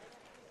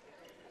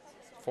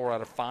 4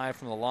 out of 5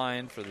 from the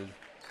line for the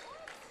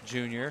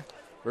junior.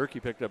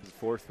 Berkey picked up his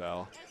 4th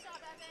foul.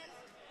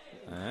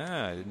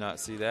 I did not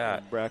see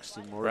that.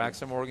 Braxton Morgan.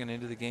 Braxton Morgan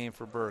into the game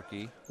for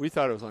Berkey. We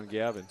thought it was on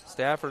Gavin.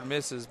 Stafford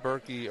misses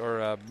Berkey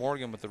or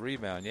Morgan with the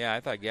rebound. Yeah, I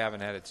thought Gavin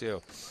had it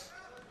too.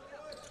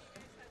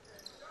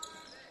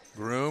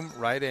 Groom,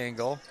 right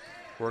angle,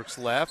 works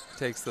left,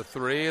 takes the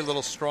 3. A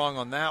little strong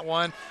on that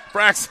one.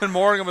 Braxton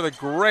Morgan with a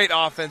great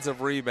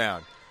offensive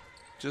rebound.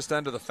 Just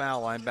under the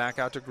foul line, back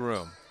out to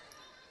Groom.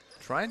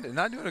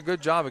 Not doing a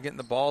good job of getting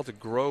the ball to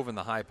Grove in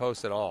the high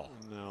post at all.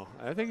 No,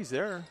 I think he's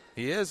there.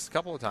 He is a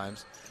couple of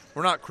times.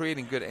 We're not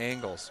creating good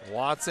angles.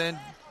 Watson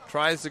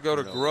tries to go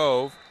to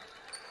Grove.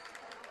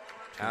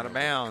 Out of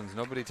bounds.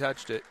 Nobody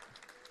touched it.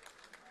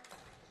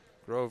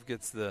 Grove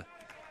gets the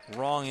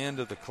wrong end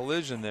of the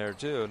collision there,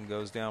 too, and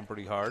goes down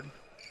pretty hard.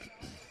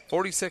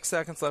 46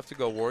 seconds left to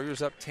go.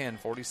 Warriors up 10,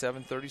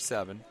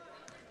 47-37.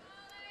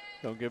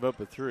 Don't give up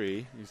a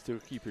 3. You still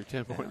keep your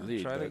 10-point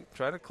lead.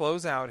 Try to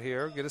close out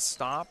here, get a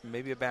stop,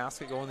 maybe a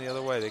basket going the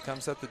other way. They come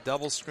set the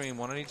double screen,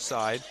 one on each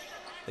side.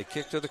 They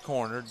kick to the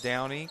corner.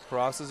 Downey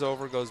crosses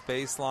over, goes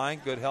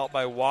baseline. Good help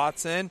by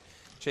Watson.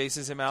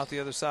 Chases him out the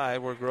other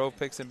side where Grove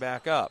picks him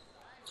back up.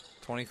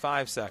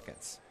 25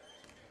 seconds.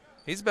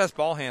 He's the best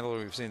ball handler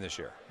we've seen this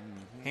year.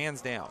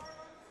 Hands down.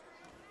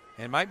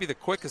 And might be the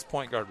quickest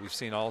point guard we've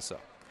seen also.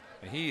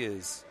 And he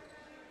is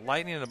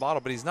lightning in a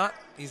bottle, but he's not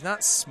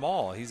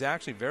small. He's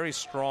actually very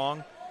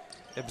strong,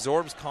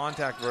 absorbs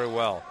contact very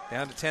well.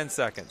 Down to 10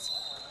 seconds.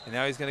 And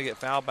now he's going to get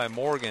fouled by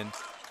Morgan.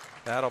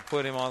 That'll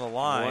put him on the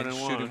line,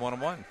 shooting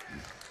 1-on-1.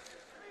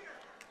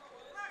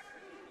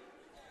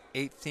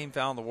 8th team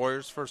foul on the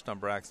Warriors, first on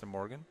Braxton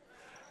Morgan.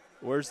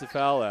 Where's the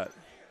foul at?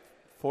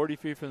 40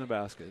 feet from the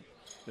basket.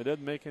 It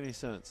doesn't make any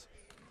sense.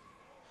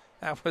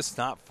 That was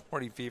not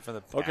 40 feet from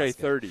the basket. Okay,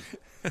 30.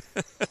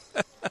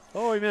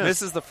 Oh, he missed.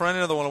 Misses the front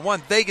end of the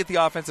 1-on-1. They get the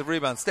offensive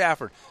rebound.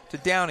 Stafford to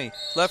Downey.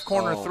 Left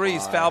corner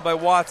threes. Fouled by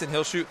Watson.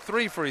 He'll shoot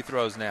 3 free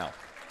throws now.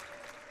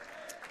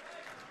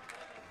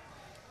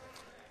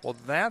 Well,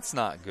 that's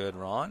not good,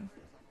 Ron.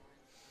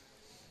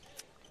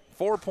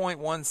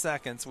 4.1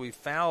 seconds. We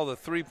foul the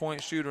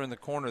 3-point shooter in the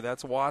corner.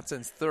 That's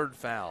Watson's 3rd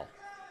foul.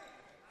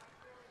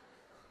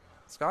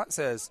 Scott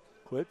says,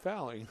 quit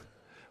fouling.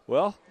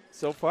 Well,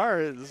 so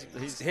far,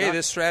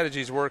 this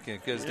strategy's working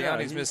because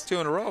Downey's missed 2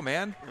 in a row,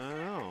 man. I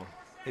know.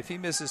 If he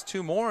misses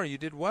 2 more, you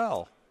did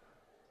well.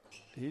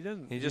 He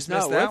didn't. He just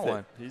missed that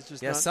one. He's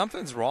just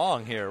something's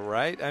wrong here,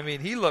 right? I mean,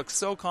 he looks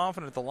so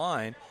confident at the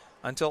line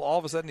until all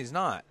of a sudden he's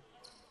not.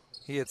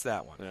 He hits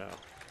that one. Yeah.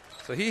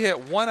 So he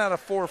hit 1 out of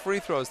 4 free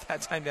throws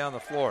that time down the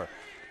floor.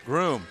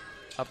 Groom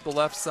up the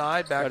left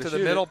side, back to the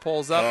middle,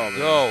 pulls up.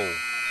 Go.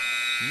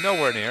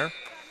 Nowhere near.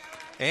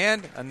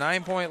 And a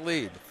 9-point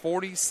lead,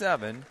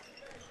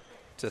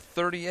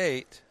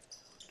 47-38.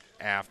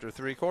 after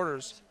 3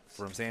 quarters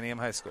from Santiam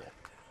High School.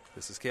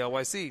 This is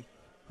KLYC,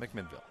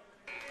 McMinnville.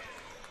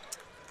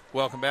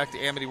 Welcome back to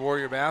Amity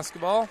Warrior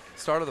basketball.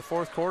 Start of the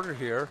 4th quarter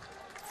here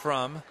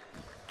from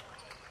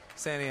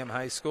Santiam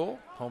High School,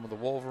 home of the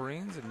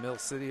Wolverines in Mill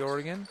City,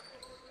 Oregon.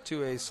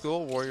 2A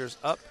school, Warriors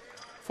up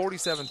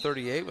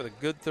 47-38 with a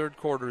good 3rd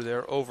quarter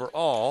there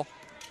overall.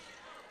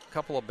 A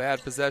couple of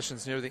bad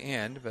possessions near the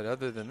end, but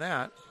other than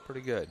that,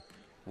 pretty good.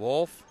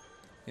 Wolf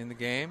in the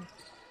game,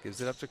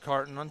 gives it up to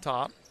Carton on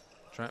top.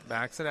 Trent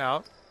backs it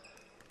out.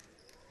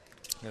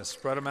 Going to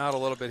spread them out a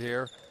little bit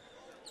here.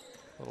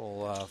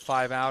 Little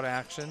 5-out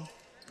action.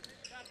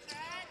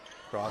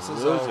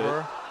 Crosses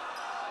over.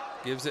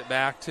 Gives it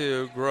back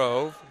to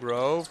Grove.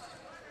 Grove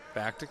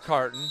back to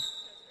Carton.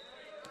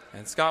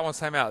 And Scott wants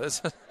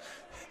timeout.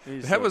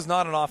 That was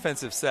not an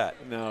offensive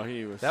set. No,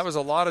 he was. That was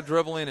a lot of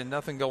dribbling and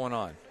nothing going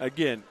on.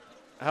 Again,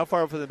 how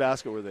far up from the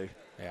basket were they?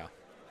 Yeah.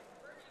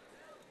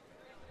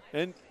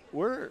 And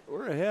we're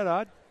ahead,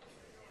 Odd.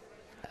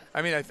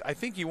 I mean, I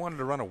think you wanted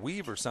to run a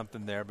weave or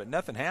something there, but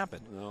nothing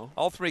happened. No.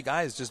 All 3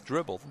 guys just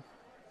dribbled.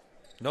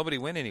 Nobody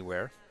went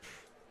anywhere.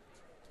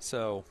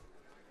 So,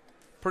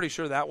 pretty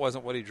sure that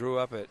wasn't what he drew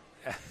up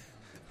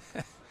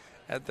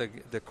at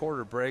the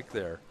quarter break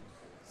there.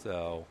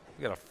 So,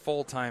 we got a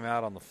full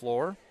timeout on the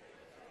floor.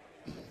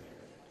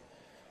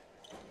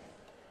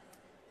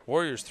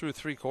 Warriors through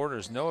 3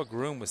 quarters. Noah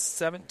Groom with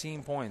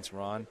 17 points,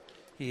 Ron.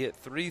 He hit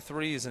 3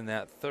 threes in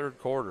that 3rd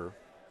quarter.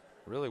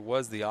 Really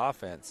was the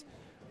offense.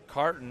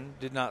 Carton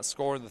did not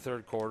score in the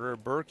 3rd quarter.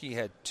 Berkey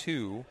had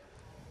 2.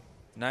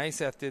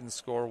 Niceth didn't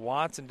score.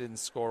 Watson didn't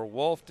score.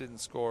 Wolf didn't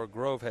score.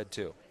 Grove had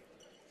 2.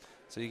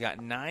 So you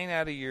got 9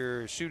 out of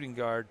your shooting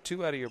guard,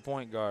 2 out of your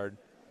point guard,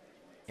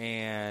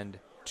 and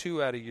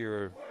 2 out of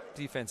your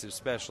defensive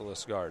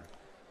specialist guard.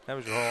 That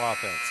was your whole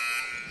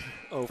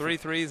offense. 3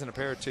 threes and a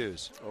pair of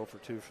 2s. 0 for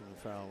 2 from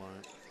the foul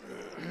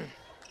line.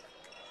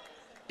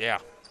 Yeah.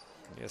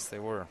 Yes, they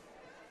were.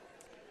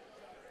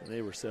 And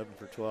they were 7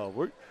 for 12.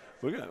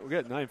 We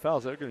got 9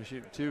 fouls. They're going to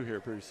shoot 2 here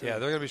pretty soon. Yeah,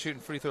 they're going to be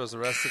shooting free throws the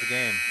rest of the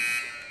game.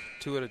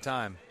 2 at a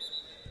time.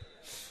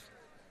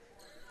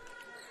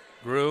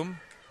 Groom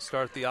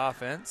start the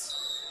offense,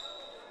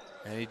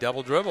 and he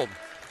double dribbled.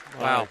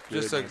 Wow,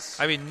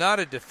 not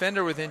a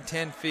defender within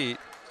 10 feet,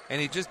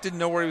 and he just didn't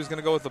know where he was going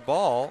to go with the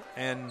ball.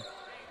 And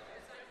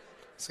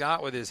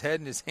Scott with his head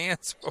in his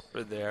hands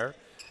over there.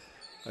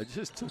 I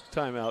just took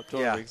time out,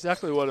 told him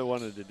exactly what I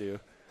wanted to do.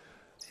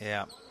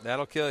 Yeah,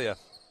 that'll kill you.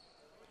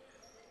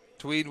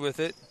 Tweed with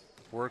it,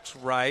 works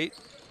right,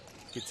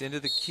 gets into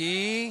the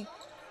key.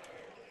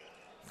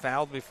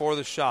 Fouled before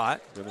the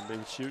shot. Going to be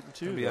shooting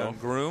 2. Gonna be on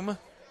Groom.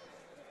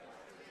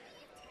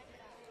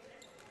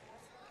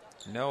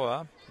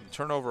 Noah,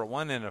 turnover at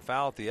one end and a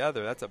foul at the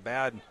other. That's a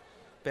bad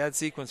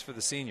sequence for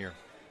the senior.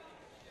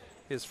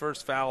 His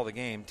first foul of the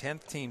game,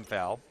 10th team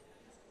foul.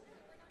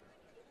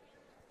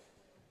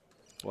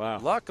 Wow.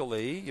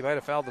 Luckily, you might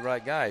have fouled the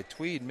right guy.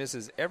 Tweed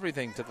misses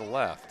everything to the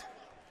left.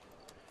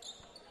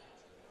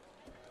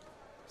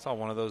 Saw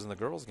one of those in the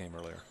girls' game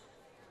earlier.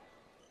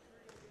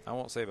 I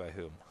won't say by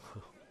whom.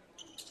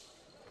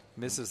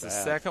 Misses the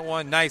second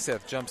one.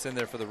 Niceth jumps in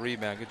there for the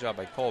rebound. Good job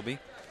by Colby.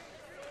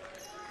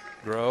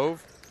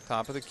 Grove,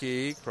 top of the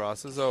key,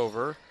 crosses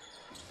over.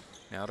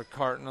 Now to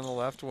Carton on the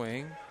left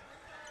wing.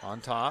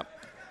 On top.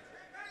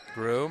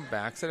 Groom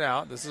backs it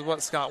out. This is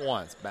what Scott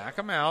wants. Back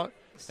him out.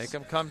 Make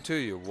him come to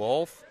you.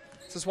 Wolf.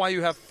 This is why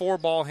you have 4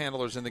 ball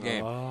handlers in the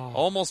game.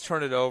 Almost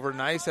turn it over.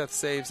 Niceth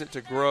saves it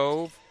to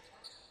Grove.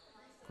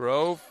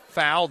 Grove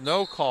fouled,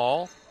 no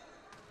call.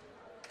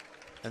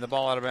 And the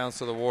ball out of bounds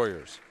to the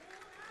Warriors.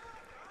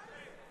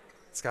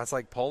 Scott's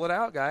like, pull it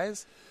out,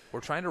 guys.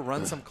 We're trying to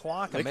run some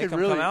clock and make them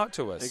come out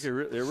to us. They're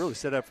really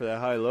set up for that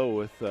high-low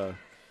with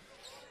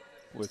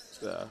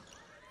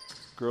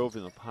Grove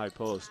in the high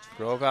post.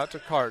 Grove out to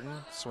Carton,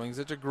 swings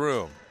it to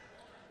Groom.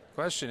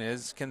 Question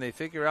is, can they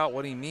figure out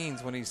what he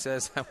means when he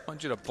says, I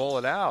want you to pull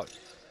it out?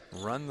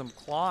 Run the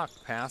clock,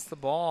 pass the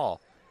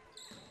ball.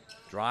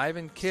 Drive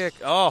and kick.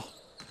 Oh,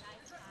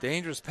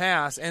 dangerous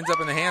pass. Ends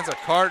up in the hands of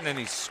Carton, and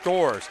he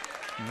scores.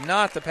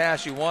 Not the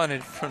pass you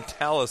wanted from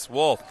Dallas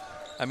Wolf.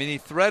 I mean, he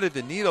threaded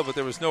the needle, but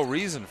there was no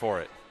reason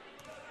for it.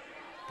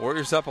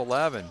 Warriors up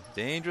 11.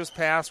 Dangerous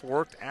pass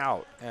worked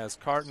out as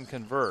Carton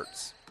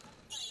converts.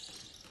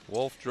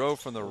 Wolf drove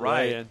from the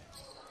right.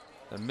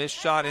 The missed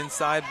shot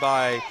inside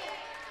by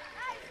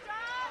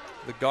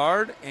the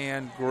guard,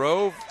 and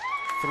Grove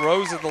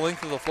throws it the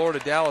length of the floor to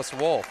Dallas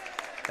Wolf.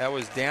 That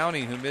was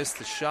Downey who missed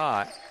the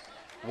shot.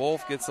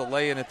 Wolf gets a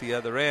lay-in at the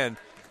other end.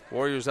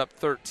 Warriors up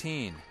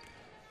 13.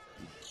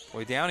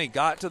 Boy, Downey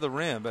got to the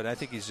rim, but I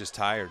think he's just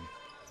tired.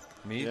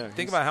 I mean,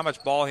 think about how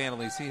much ball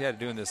handling he had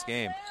to do in this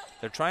game.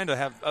 They're trying to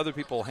have other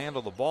people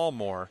handle the ball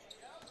more.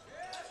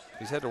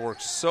 He's had to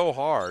work so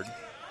hard.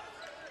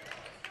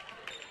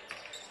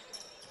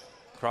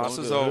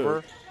 Crosses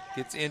over,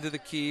 gets into the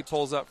key,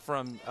 pulls up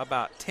from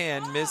about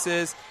 10,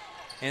 misses,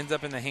 ends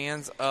up in the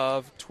hands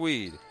of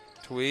Tweed.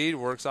 Tweed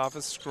works off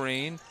a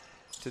screen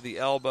to the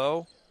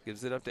elbow,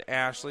 gives it up to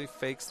Ashley,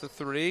 fakes the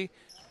 3.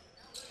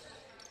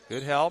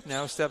 Good help.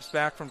 Now steps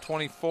back from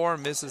 24,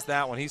 misses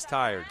that one. He's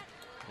tired.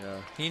 Yeah.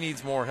 He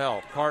needs more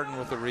help. Carton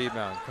with the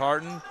rebound.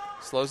 Carton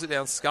slows it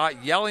down.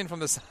 Scott yelling from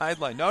the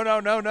sideline. No, no,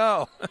 no,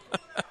 no.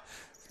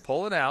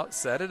 Pull it out,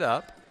 set it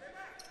up,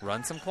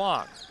 run some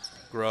clock.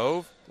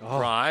 Grove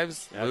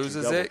drives,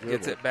 loses it,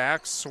 gets it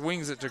back,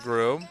 swings it to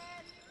Grove.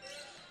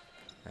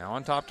 Now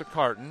on top to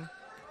Carton.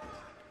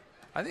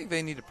 I think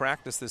they need to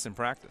practice this in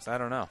practice. I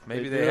don't know.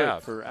 Maybe they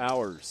have. For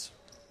hours.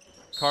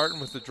 Carton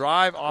with the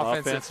drive,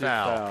 offensive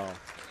foul.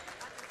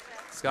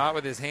 Scott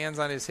with his hands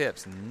on his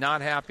hips,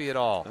 not happy at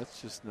all.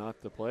 That's just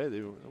not the play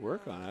they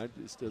work on.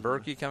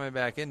 Berkey coming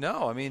back in.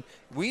 No, I mean,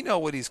 we know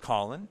what he's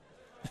calling.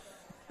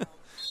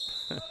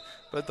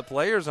 But the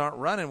players aren't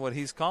running what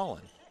he's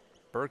calling.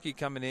 Berkey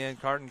coming in,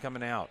 Carton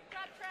coming out.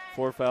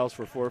 4 fouls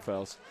for 4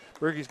 fouls.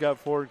 Berkey's got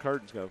 4 and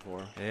Carton's got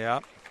 4. Yeah.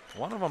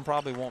 One of them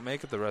probably won't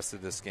make it the rest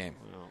of this game.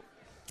 No.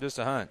 Just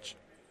a hunch.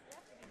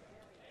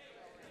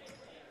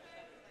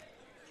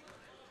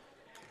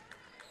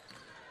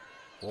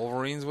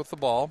 Wolverines with the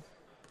ball.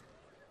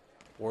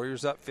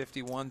 Warriors up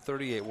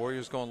 51-38.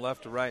 Warriors going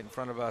left to right in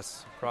front of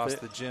us across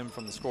the gym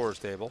from the scorer's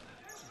table.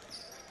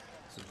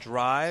 So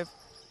drive,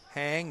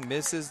 hang,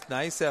 misses.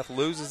 Niceth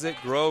loses it.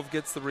 Grove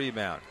gets the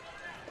rebound.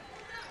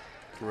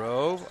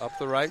 Grove up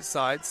the right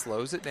side,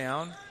 slows it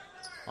down.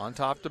 On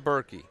top to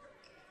Berkey.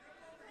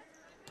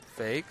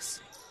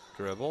 Fakes,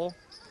 dribble,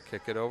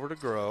 kick it over to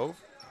Grove.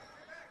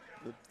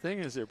 The thing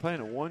is, they're playing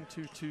a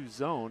 1-2-2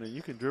 zone, and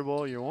you can dribble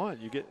all you want.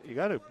 You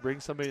got to bring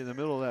somebody in the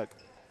middle of that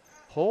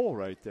hole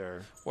right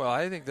there. Well,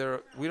 I think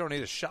we don't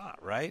need a shot,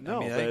 right? No, I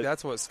mean, I think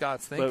that's what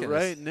Scott's thinking. But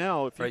right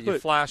now, if you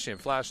flash him,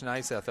 flash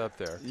Niceth up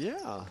there.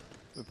 Yeah,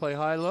 and play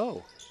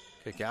high-low.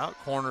 Kick out,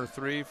 corner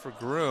 3 for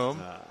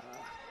Groom.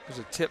 There's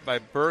a tip by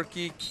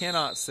Berkey,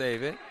 cannot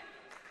save it.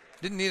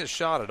 Didn't need a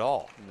shot at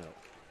all. No.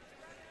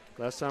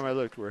 Last time I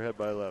looked, we're ahead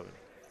by 11.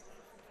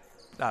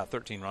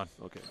 13, Ron.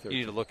 Okay, 13. You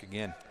need to look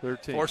again.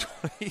 13.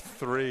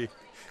 4:23.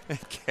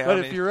 But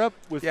if you're up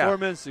with 4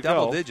 minutes to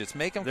double go. digits.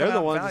 Make them they're come the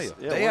out ones, value.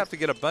 yeah, they have to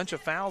get a bunch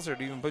of fouls there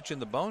to even put you in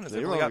the bonus.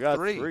 They've only got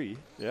 3.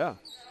 Yeah.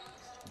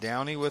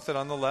 Downey with it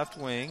on the left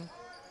wing.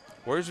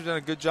 Warriors have done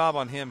a good job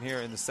on him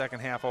here in the second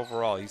half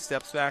overall. He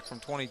steps back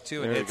from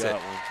 22 and hits it.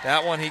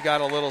 That one he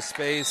got a little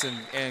space,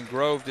 and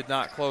Grove did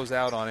not close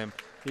out on him.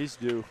 He's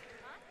due.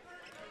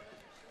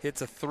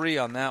 Hits a 3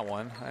 on that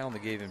one. I only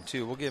gave him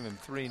 2. We'll give him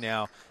 3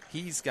 now.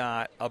 He's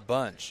got a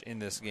bunch in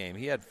this game.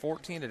 He had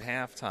 14 at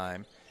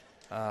halftime,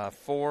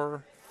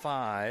 4,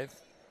 5,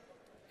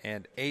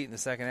 and 8 in the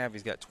second half.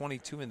 He's got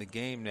 22 in the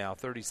game now.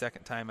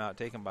 30-second timeout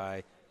taken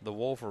by the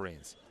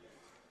Wolverines.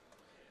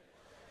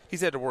 He's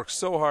had to work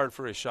so hard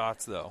for his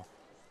shots, though,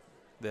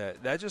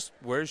 that just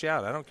wears you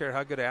out. I don't care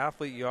how good an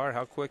athlete you are,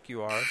 how quick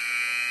you are.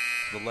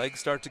 The legs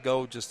start to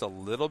go just a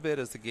little bit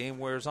as the game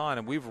wears on,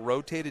 and we've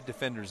rotated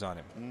defenders on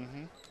him.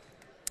 Mm-hmm.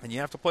 And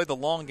you have to play the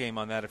long game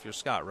on that if you're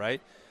Scott,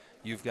 right?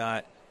 You've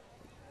got,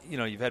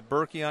 you've had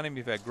Berkey on him,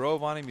 you've had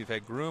Grove on him, you've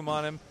had Groom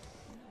on him,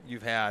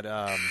 you've had,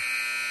 I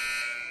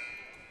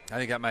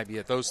think that might be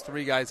it. Those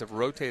 3 guys have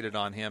rotated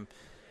on him,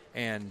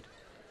 and,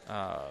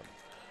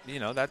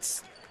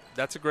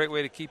 that's a great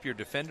way to keep your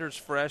defenders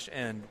fresh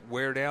and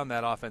wear down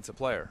that offensive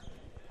player.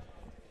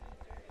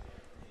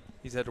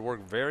 He's had to work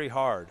very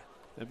hard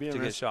to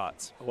get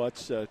shots.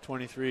 Watch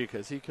 23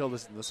 because he killed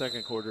us in the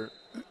second quarter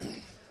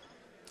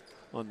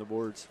on the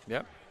boards.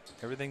 Yep.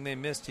 Everything they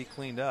missed, he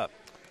cleaned up.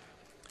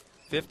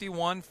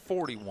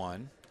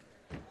 51-41.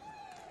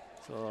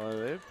 So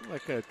they're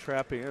like a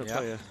trapping.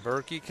 Yep.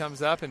 Berkey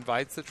comes up,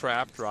 invites the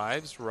trap,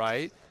 drives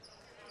right.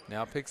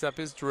 Now picks up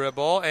his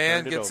dribble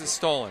and gets it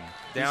stolen.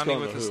 Downey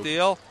with the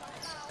steal.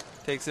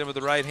 Takes it with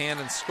the right hand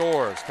and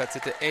scores. Cuts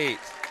it to 8.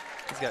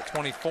 He's got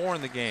 24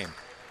 in the game.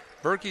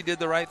 Berkey did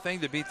the right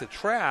thing to beat the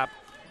trap,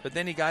 but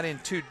then he got in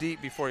too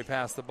deep before he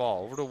passed the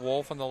ball. Over to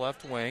Wolf on the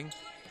left wing.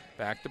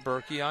 Back to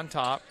Berkey on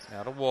top.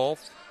 Now to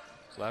Wolf.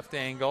 Left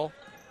angle.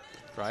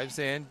 Drives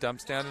in.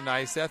 Dumps down to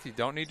Niceth. You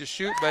don't need to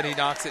shoot, but he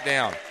knocks it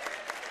down.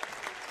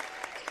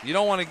 You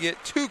don't want to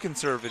get too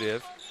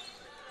conservative,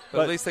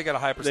 but at least they got a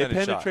high percentage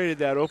shot. They penetrated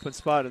that open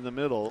spot in the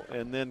middle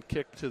and then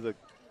kicked to the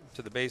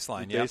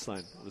baseline.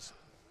 Baseline.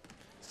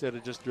 Instead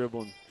of just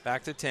dribbling.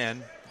 Back to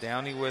 10.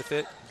 Downey with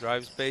it.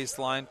 Drives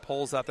baseline.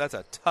 Pulls up. That's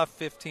a tough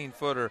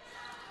 15-footer.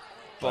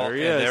 There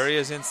he is. There he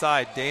is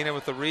inside. Dana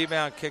with the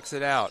rebound. Kicks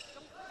it out.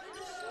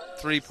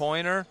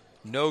 Three-pointer.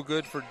 No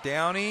good for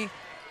Downey.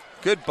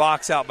 Good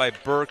box out by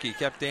Berkey.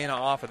 Kept Dana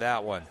off of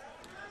that one.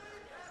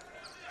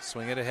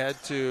 Swing it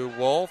ahead to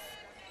Wolf.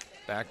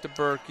 Back to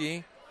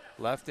Berkey.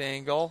 Left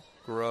angle.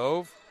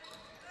 Grove.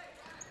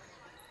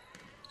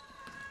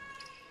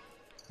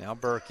 Now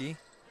Berkey.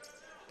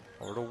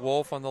 Over to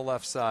Wolf on the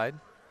left side.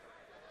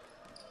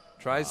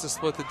 Tries to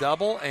split the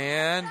double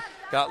and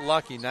got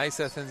lucky.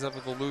 Niceth ends up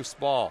with a loose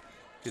ball.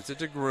 Gets it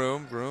to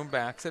Groom. Groom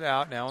backs it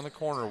out. Now in the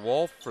corner.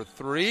 Wolf for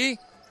 3.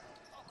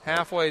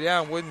 Halfway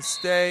down. Wouldn't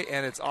stay.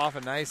 And it's off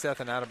of Niceth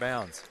and out of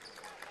bounds.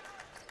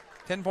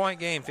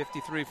 10-point game.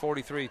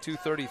 53-43.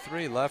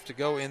 2:33 left to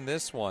go in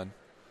this one.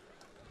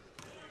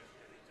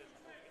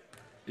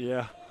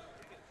 Yeah.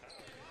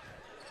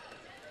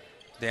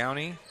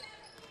 Downey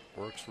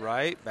works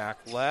right, back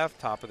left,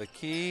 top of the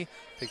key,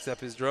 picks up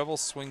his dribble,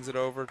 swings it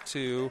over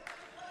to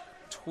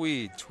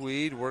Tweed.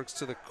 Tweed works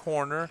to the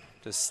corner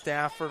to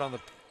Stafford on the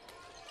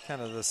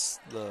kind of the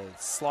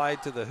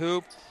slide to the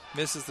hoop,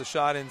 misses the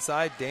shot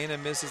inside. Dana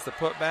misses the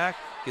putback,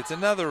 gets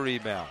another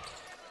rebound.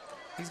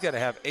 He's got to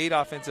have 8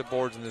 offensive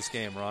boards in this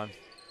game, Ron.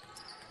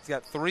 He's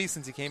got 3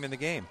 since he came in the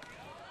game.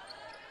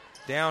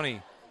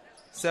 Downey,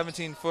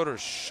 17-footer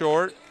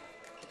short,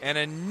 and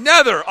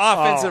another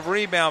offensive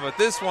rebound, but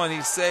this one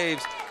he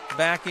saves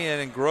back in,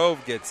 and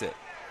Grove gets it.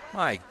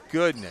 My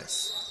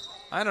goodness.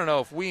 I don't know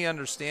if we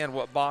understand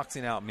what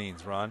boxing out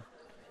means, Ron.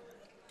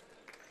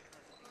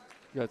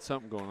 You got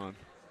something going on.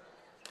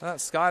 I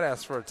thought Scott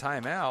asked for a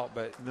timeout,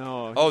 but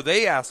no. Oh,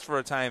 they asked for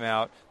a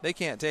timeout. They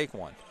can't take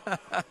one.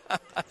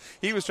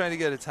 He was trying to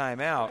get a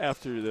timeout.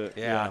 After the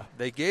yeah,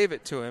 they gave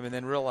it to him and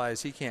then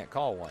realized he can't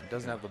call one.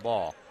 Doesn't have the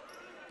ball.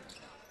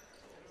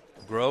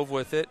 Grove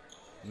with it.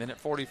 Minute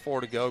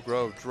 44 to go.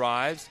 Grove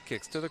drives,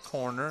 kicks to the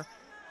corner.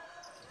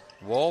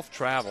 Wolf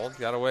traveled,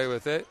 got away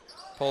with it.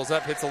 Pulls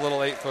up, hits a little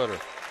 8-footer.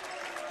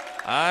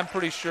 I'm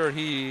pretty sure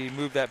he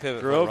moved that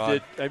pivot. Grove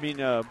did. I mean,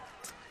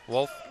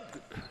 Wolf.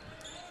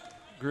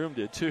 Groom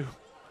did too.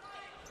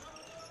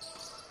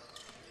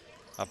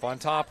 Up on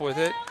top with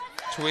it.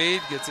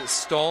 Tweed gets it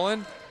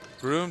stolen.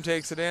 Groom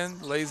takes it in,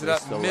 lays it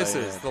up,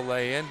 misses the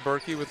lay-in.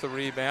 Berkey with the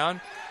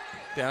rebound.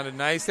 Down to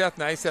Niceth.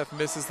 Niceth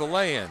misses the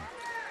lay-in.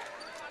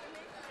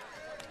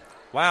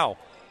 Wow.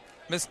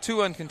 Missed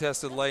 2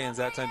 uncontested lay-ins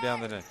that time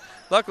down the net.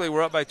 Luckily,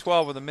 we're up by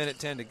 12 with a minute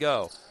 10 to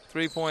go.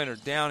 Three-pointer,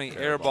 Downey,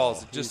 air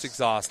balls, just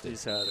exhausted.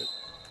 He's had it.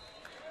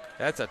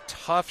 That's a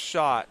tough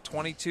shot,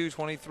 22,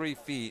 23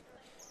 feet.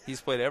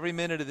 He's played every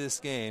minute of this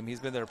game. He's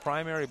been their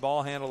primary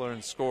ball handler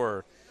and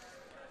scorer.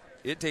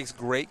 It takes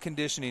great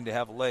conditioning to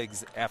have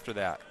legs after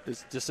that.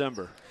 It's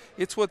December.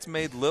 It's what's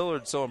made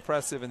Lillard so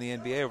impressive in the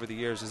NBA over the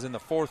years is in the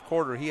fourth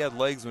quarter he had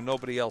legs when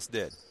nobody else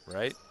did,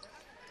 right?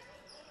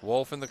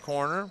 Wolf in the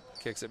corner,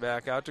 kicks it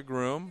back out to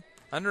Groom.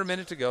 Under a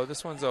minute to go.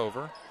 This one's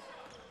over.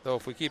 Though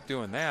if we keep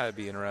doing that, it'd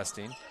be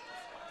interesting.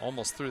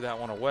 Almost threw that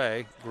one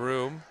away.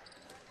 Groom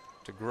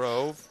to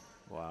Grove.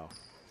 Wow.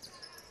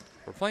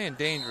 We're playing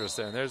dangerous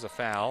there, and there's a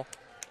foul.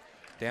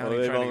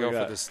 Downey trying to go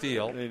for the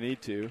steal. They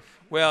need to.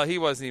 Well, he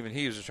wasn't even.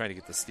 He was just trying to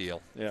get the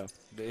steal. Yeah.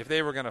 If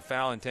they were going to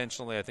foul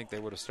intentionally, I think they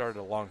would have started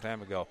a long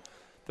time ago.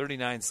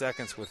 39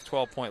 seconds with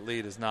 12-point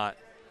lead is not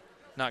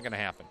going to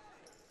happen.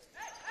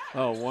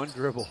 Oh, one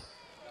dribble.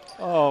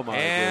 Oh, my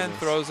And goodness.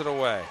 throws it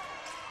away.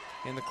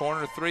 In the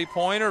corner,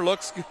 three-pointer.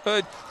 Looks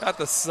good. Got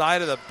the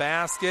side of the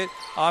basket.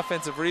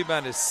 Offensive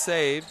rebound is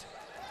saved.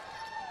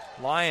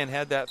 Lyon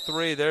had that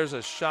 3. There's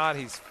a shot.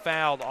 He's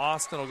fouled.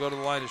 Austin will go to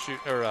the line to shoot.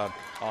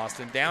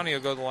 Downey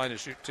will go to the line to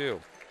shoot 2.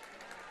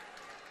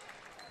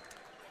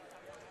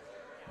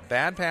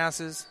 Bad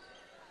passes.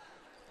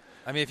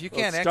 I mean, if you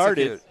can't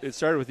execute. It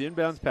started with the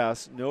inbounds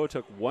pass. Noah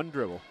took one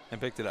dribble.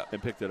 And picked it up.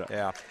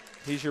 Yeah.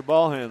 He's your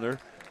ball handler.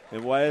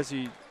 And why is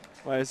he,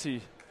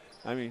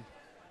 I mean.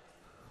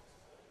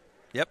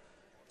 Yep.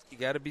 You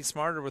got to be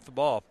smarter with the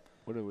ball.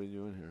 What are we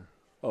doing here?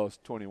 Oh, it's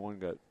 21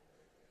 got.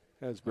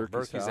 That's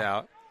Berkey's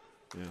out.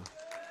 Yeah.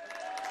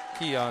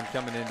 Keon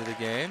coming into the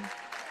game.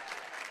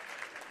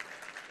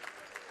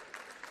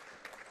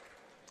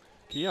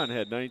 Keon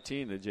had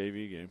 19 in the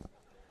JV game.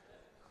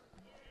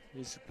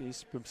 He's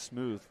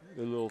smooth,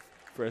 a little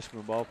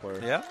freshman ball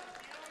player. Yeah.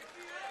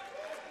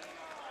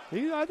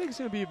 I think he's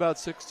going to be about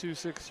 6'2",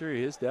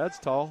 6'3". His dad's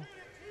tall.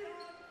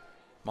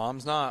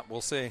 Mom's not.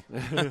 We'll see.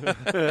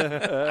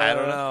 I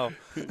don't know.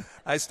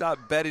 I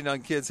stopped betting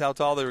on kids how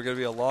tall they were going to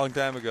be a long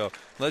time ago.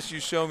 Unless you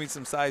show me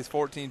some size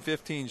 14,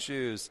 15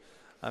 shoes,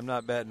 I'm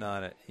not betting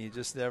on it. You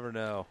just never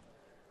know.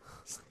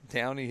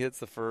 Downey hits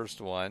the first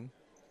one.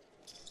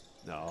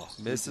 No.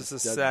 Misses the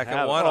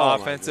second one.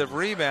 Offensive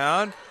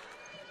rebound.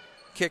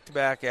 Kicked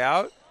back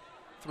out.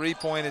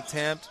 3-point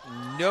attempt.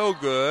 No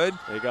good.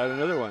 They got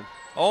another one.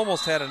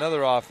 Almost had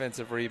another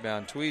offensive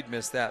rebound. Tweed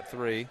missed that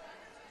 3.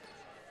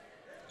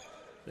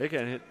 They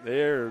can hit.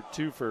 They're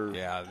 2 for.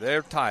 Yeah,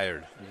 they're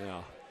tired.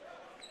 Yeah.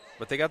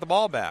 But they got the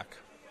ball back.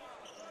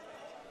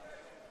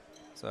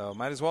 So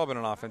might as well have been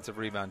an offensive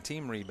rebound.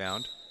 Team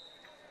rebound.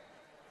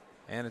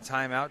 And a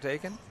timeout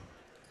taken.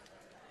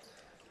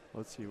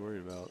 What's he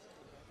worried about?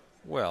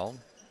 Well,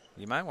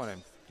 you might want to.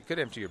 You could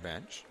empty your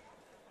bench.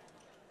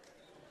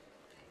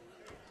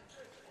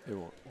 It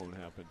won't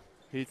happen.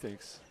 He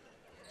thinks.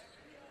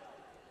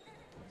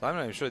 I'm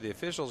not even sure the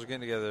officials are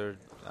getting together.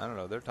 I don't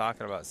know. They're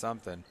talking about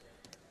something.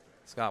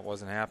 Scott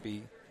wasn't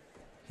happy.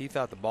 He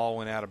thought the ball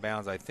went out of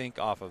bounds, I think,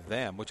 off of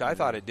them, which I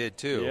thought it did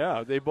too.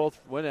 Yeah, they both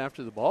went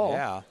after the ball.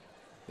 Yeah.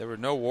 There were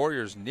no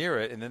Warriors near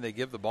it, and then they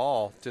give the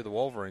ball to the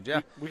Wolverines.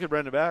 Yeah. We could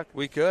run it back.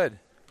 We could.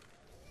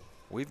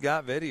 We've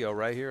got video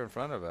right here in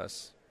front of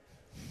us.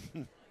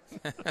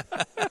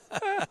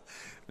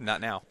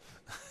 Not now.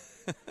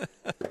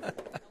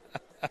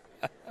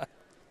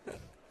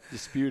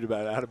 Dispute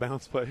about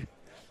out-of-bounds play.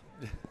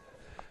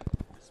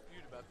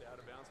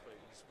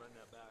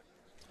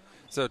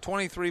 So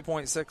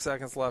 23.6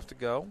 seconds left to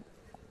go.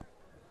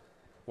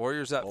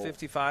 Warriors up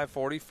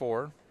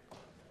 55-44.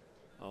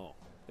 Oh,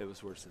 it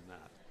was worse than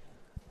that.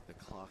 The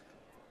clock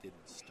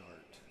didn't start.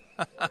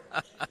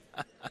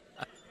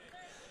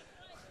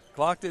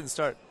 Clock didn't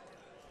start.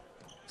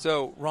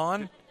 So,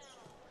 Ron?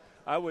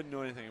 I wouldn't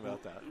know anything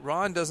about that.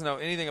 Ron doesn't know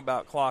anything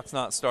about clocks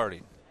not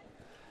starting.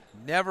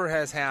 Never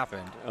has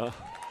happened.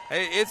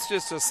 Hey, it's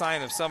just a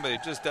sign of somebody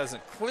who just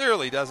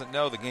clearly doesn't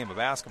know the game of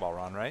basketball,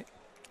 Ron, right?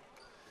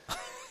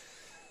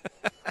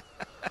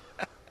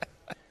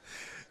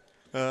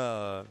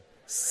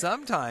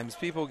 Sometimes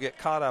people get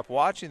caught up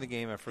watching the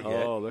game and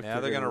forget. Now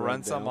they're going to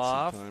run some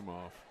off.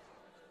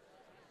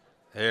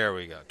 There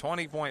we go.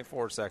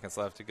 20.4 seconds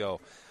left to go.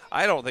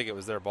 I don't think it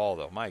was their ball,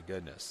 though. My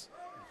goodness.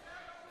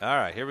 All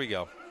right, here we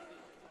go.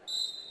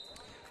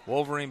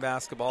 Wolverine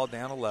basketball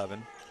down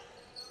 11.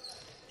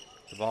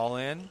 The ball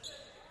in.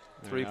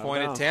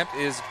 Three-point attempt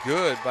is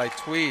good by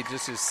Tweed.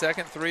 Just his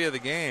second three of the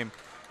game.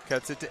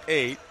 Cuts it to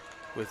 8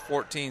 with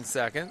 14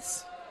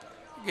 seconds.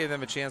 Gave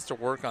them a chance to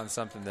work on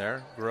something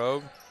there.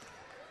 Grove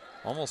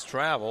almost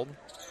traveled.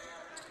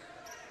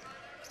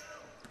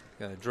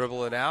 Going to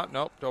dribble it out.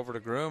 Nope, over to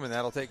Groom, and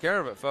that'll take care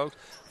of it, folks.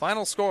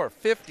 Final score,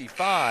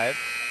 55-47.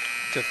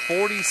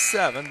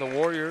 The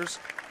Warriors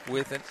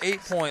with an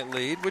 8-point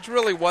lead, which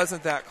really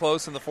wasn't that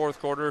close in the fourth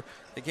quarter.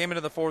 They came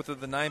into the fourth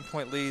with a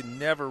 9-point lead,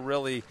 never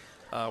really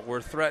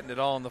were threatened at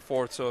all in the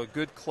fourth, so a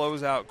good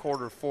closeout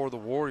quarter for the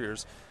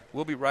Warriors.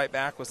 We'll be right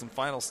back with some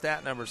final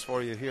stat numbers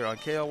for you here on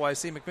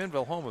KLYC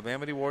McMinnville, home of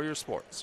Amity Warriors Sports.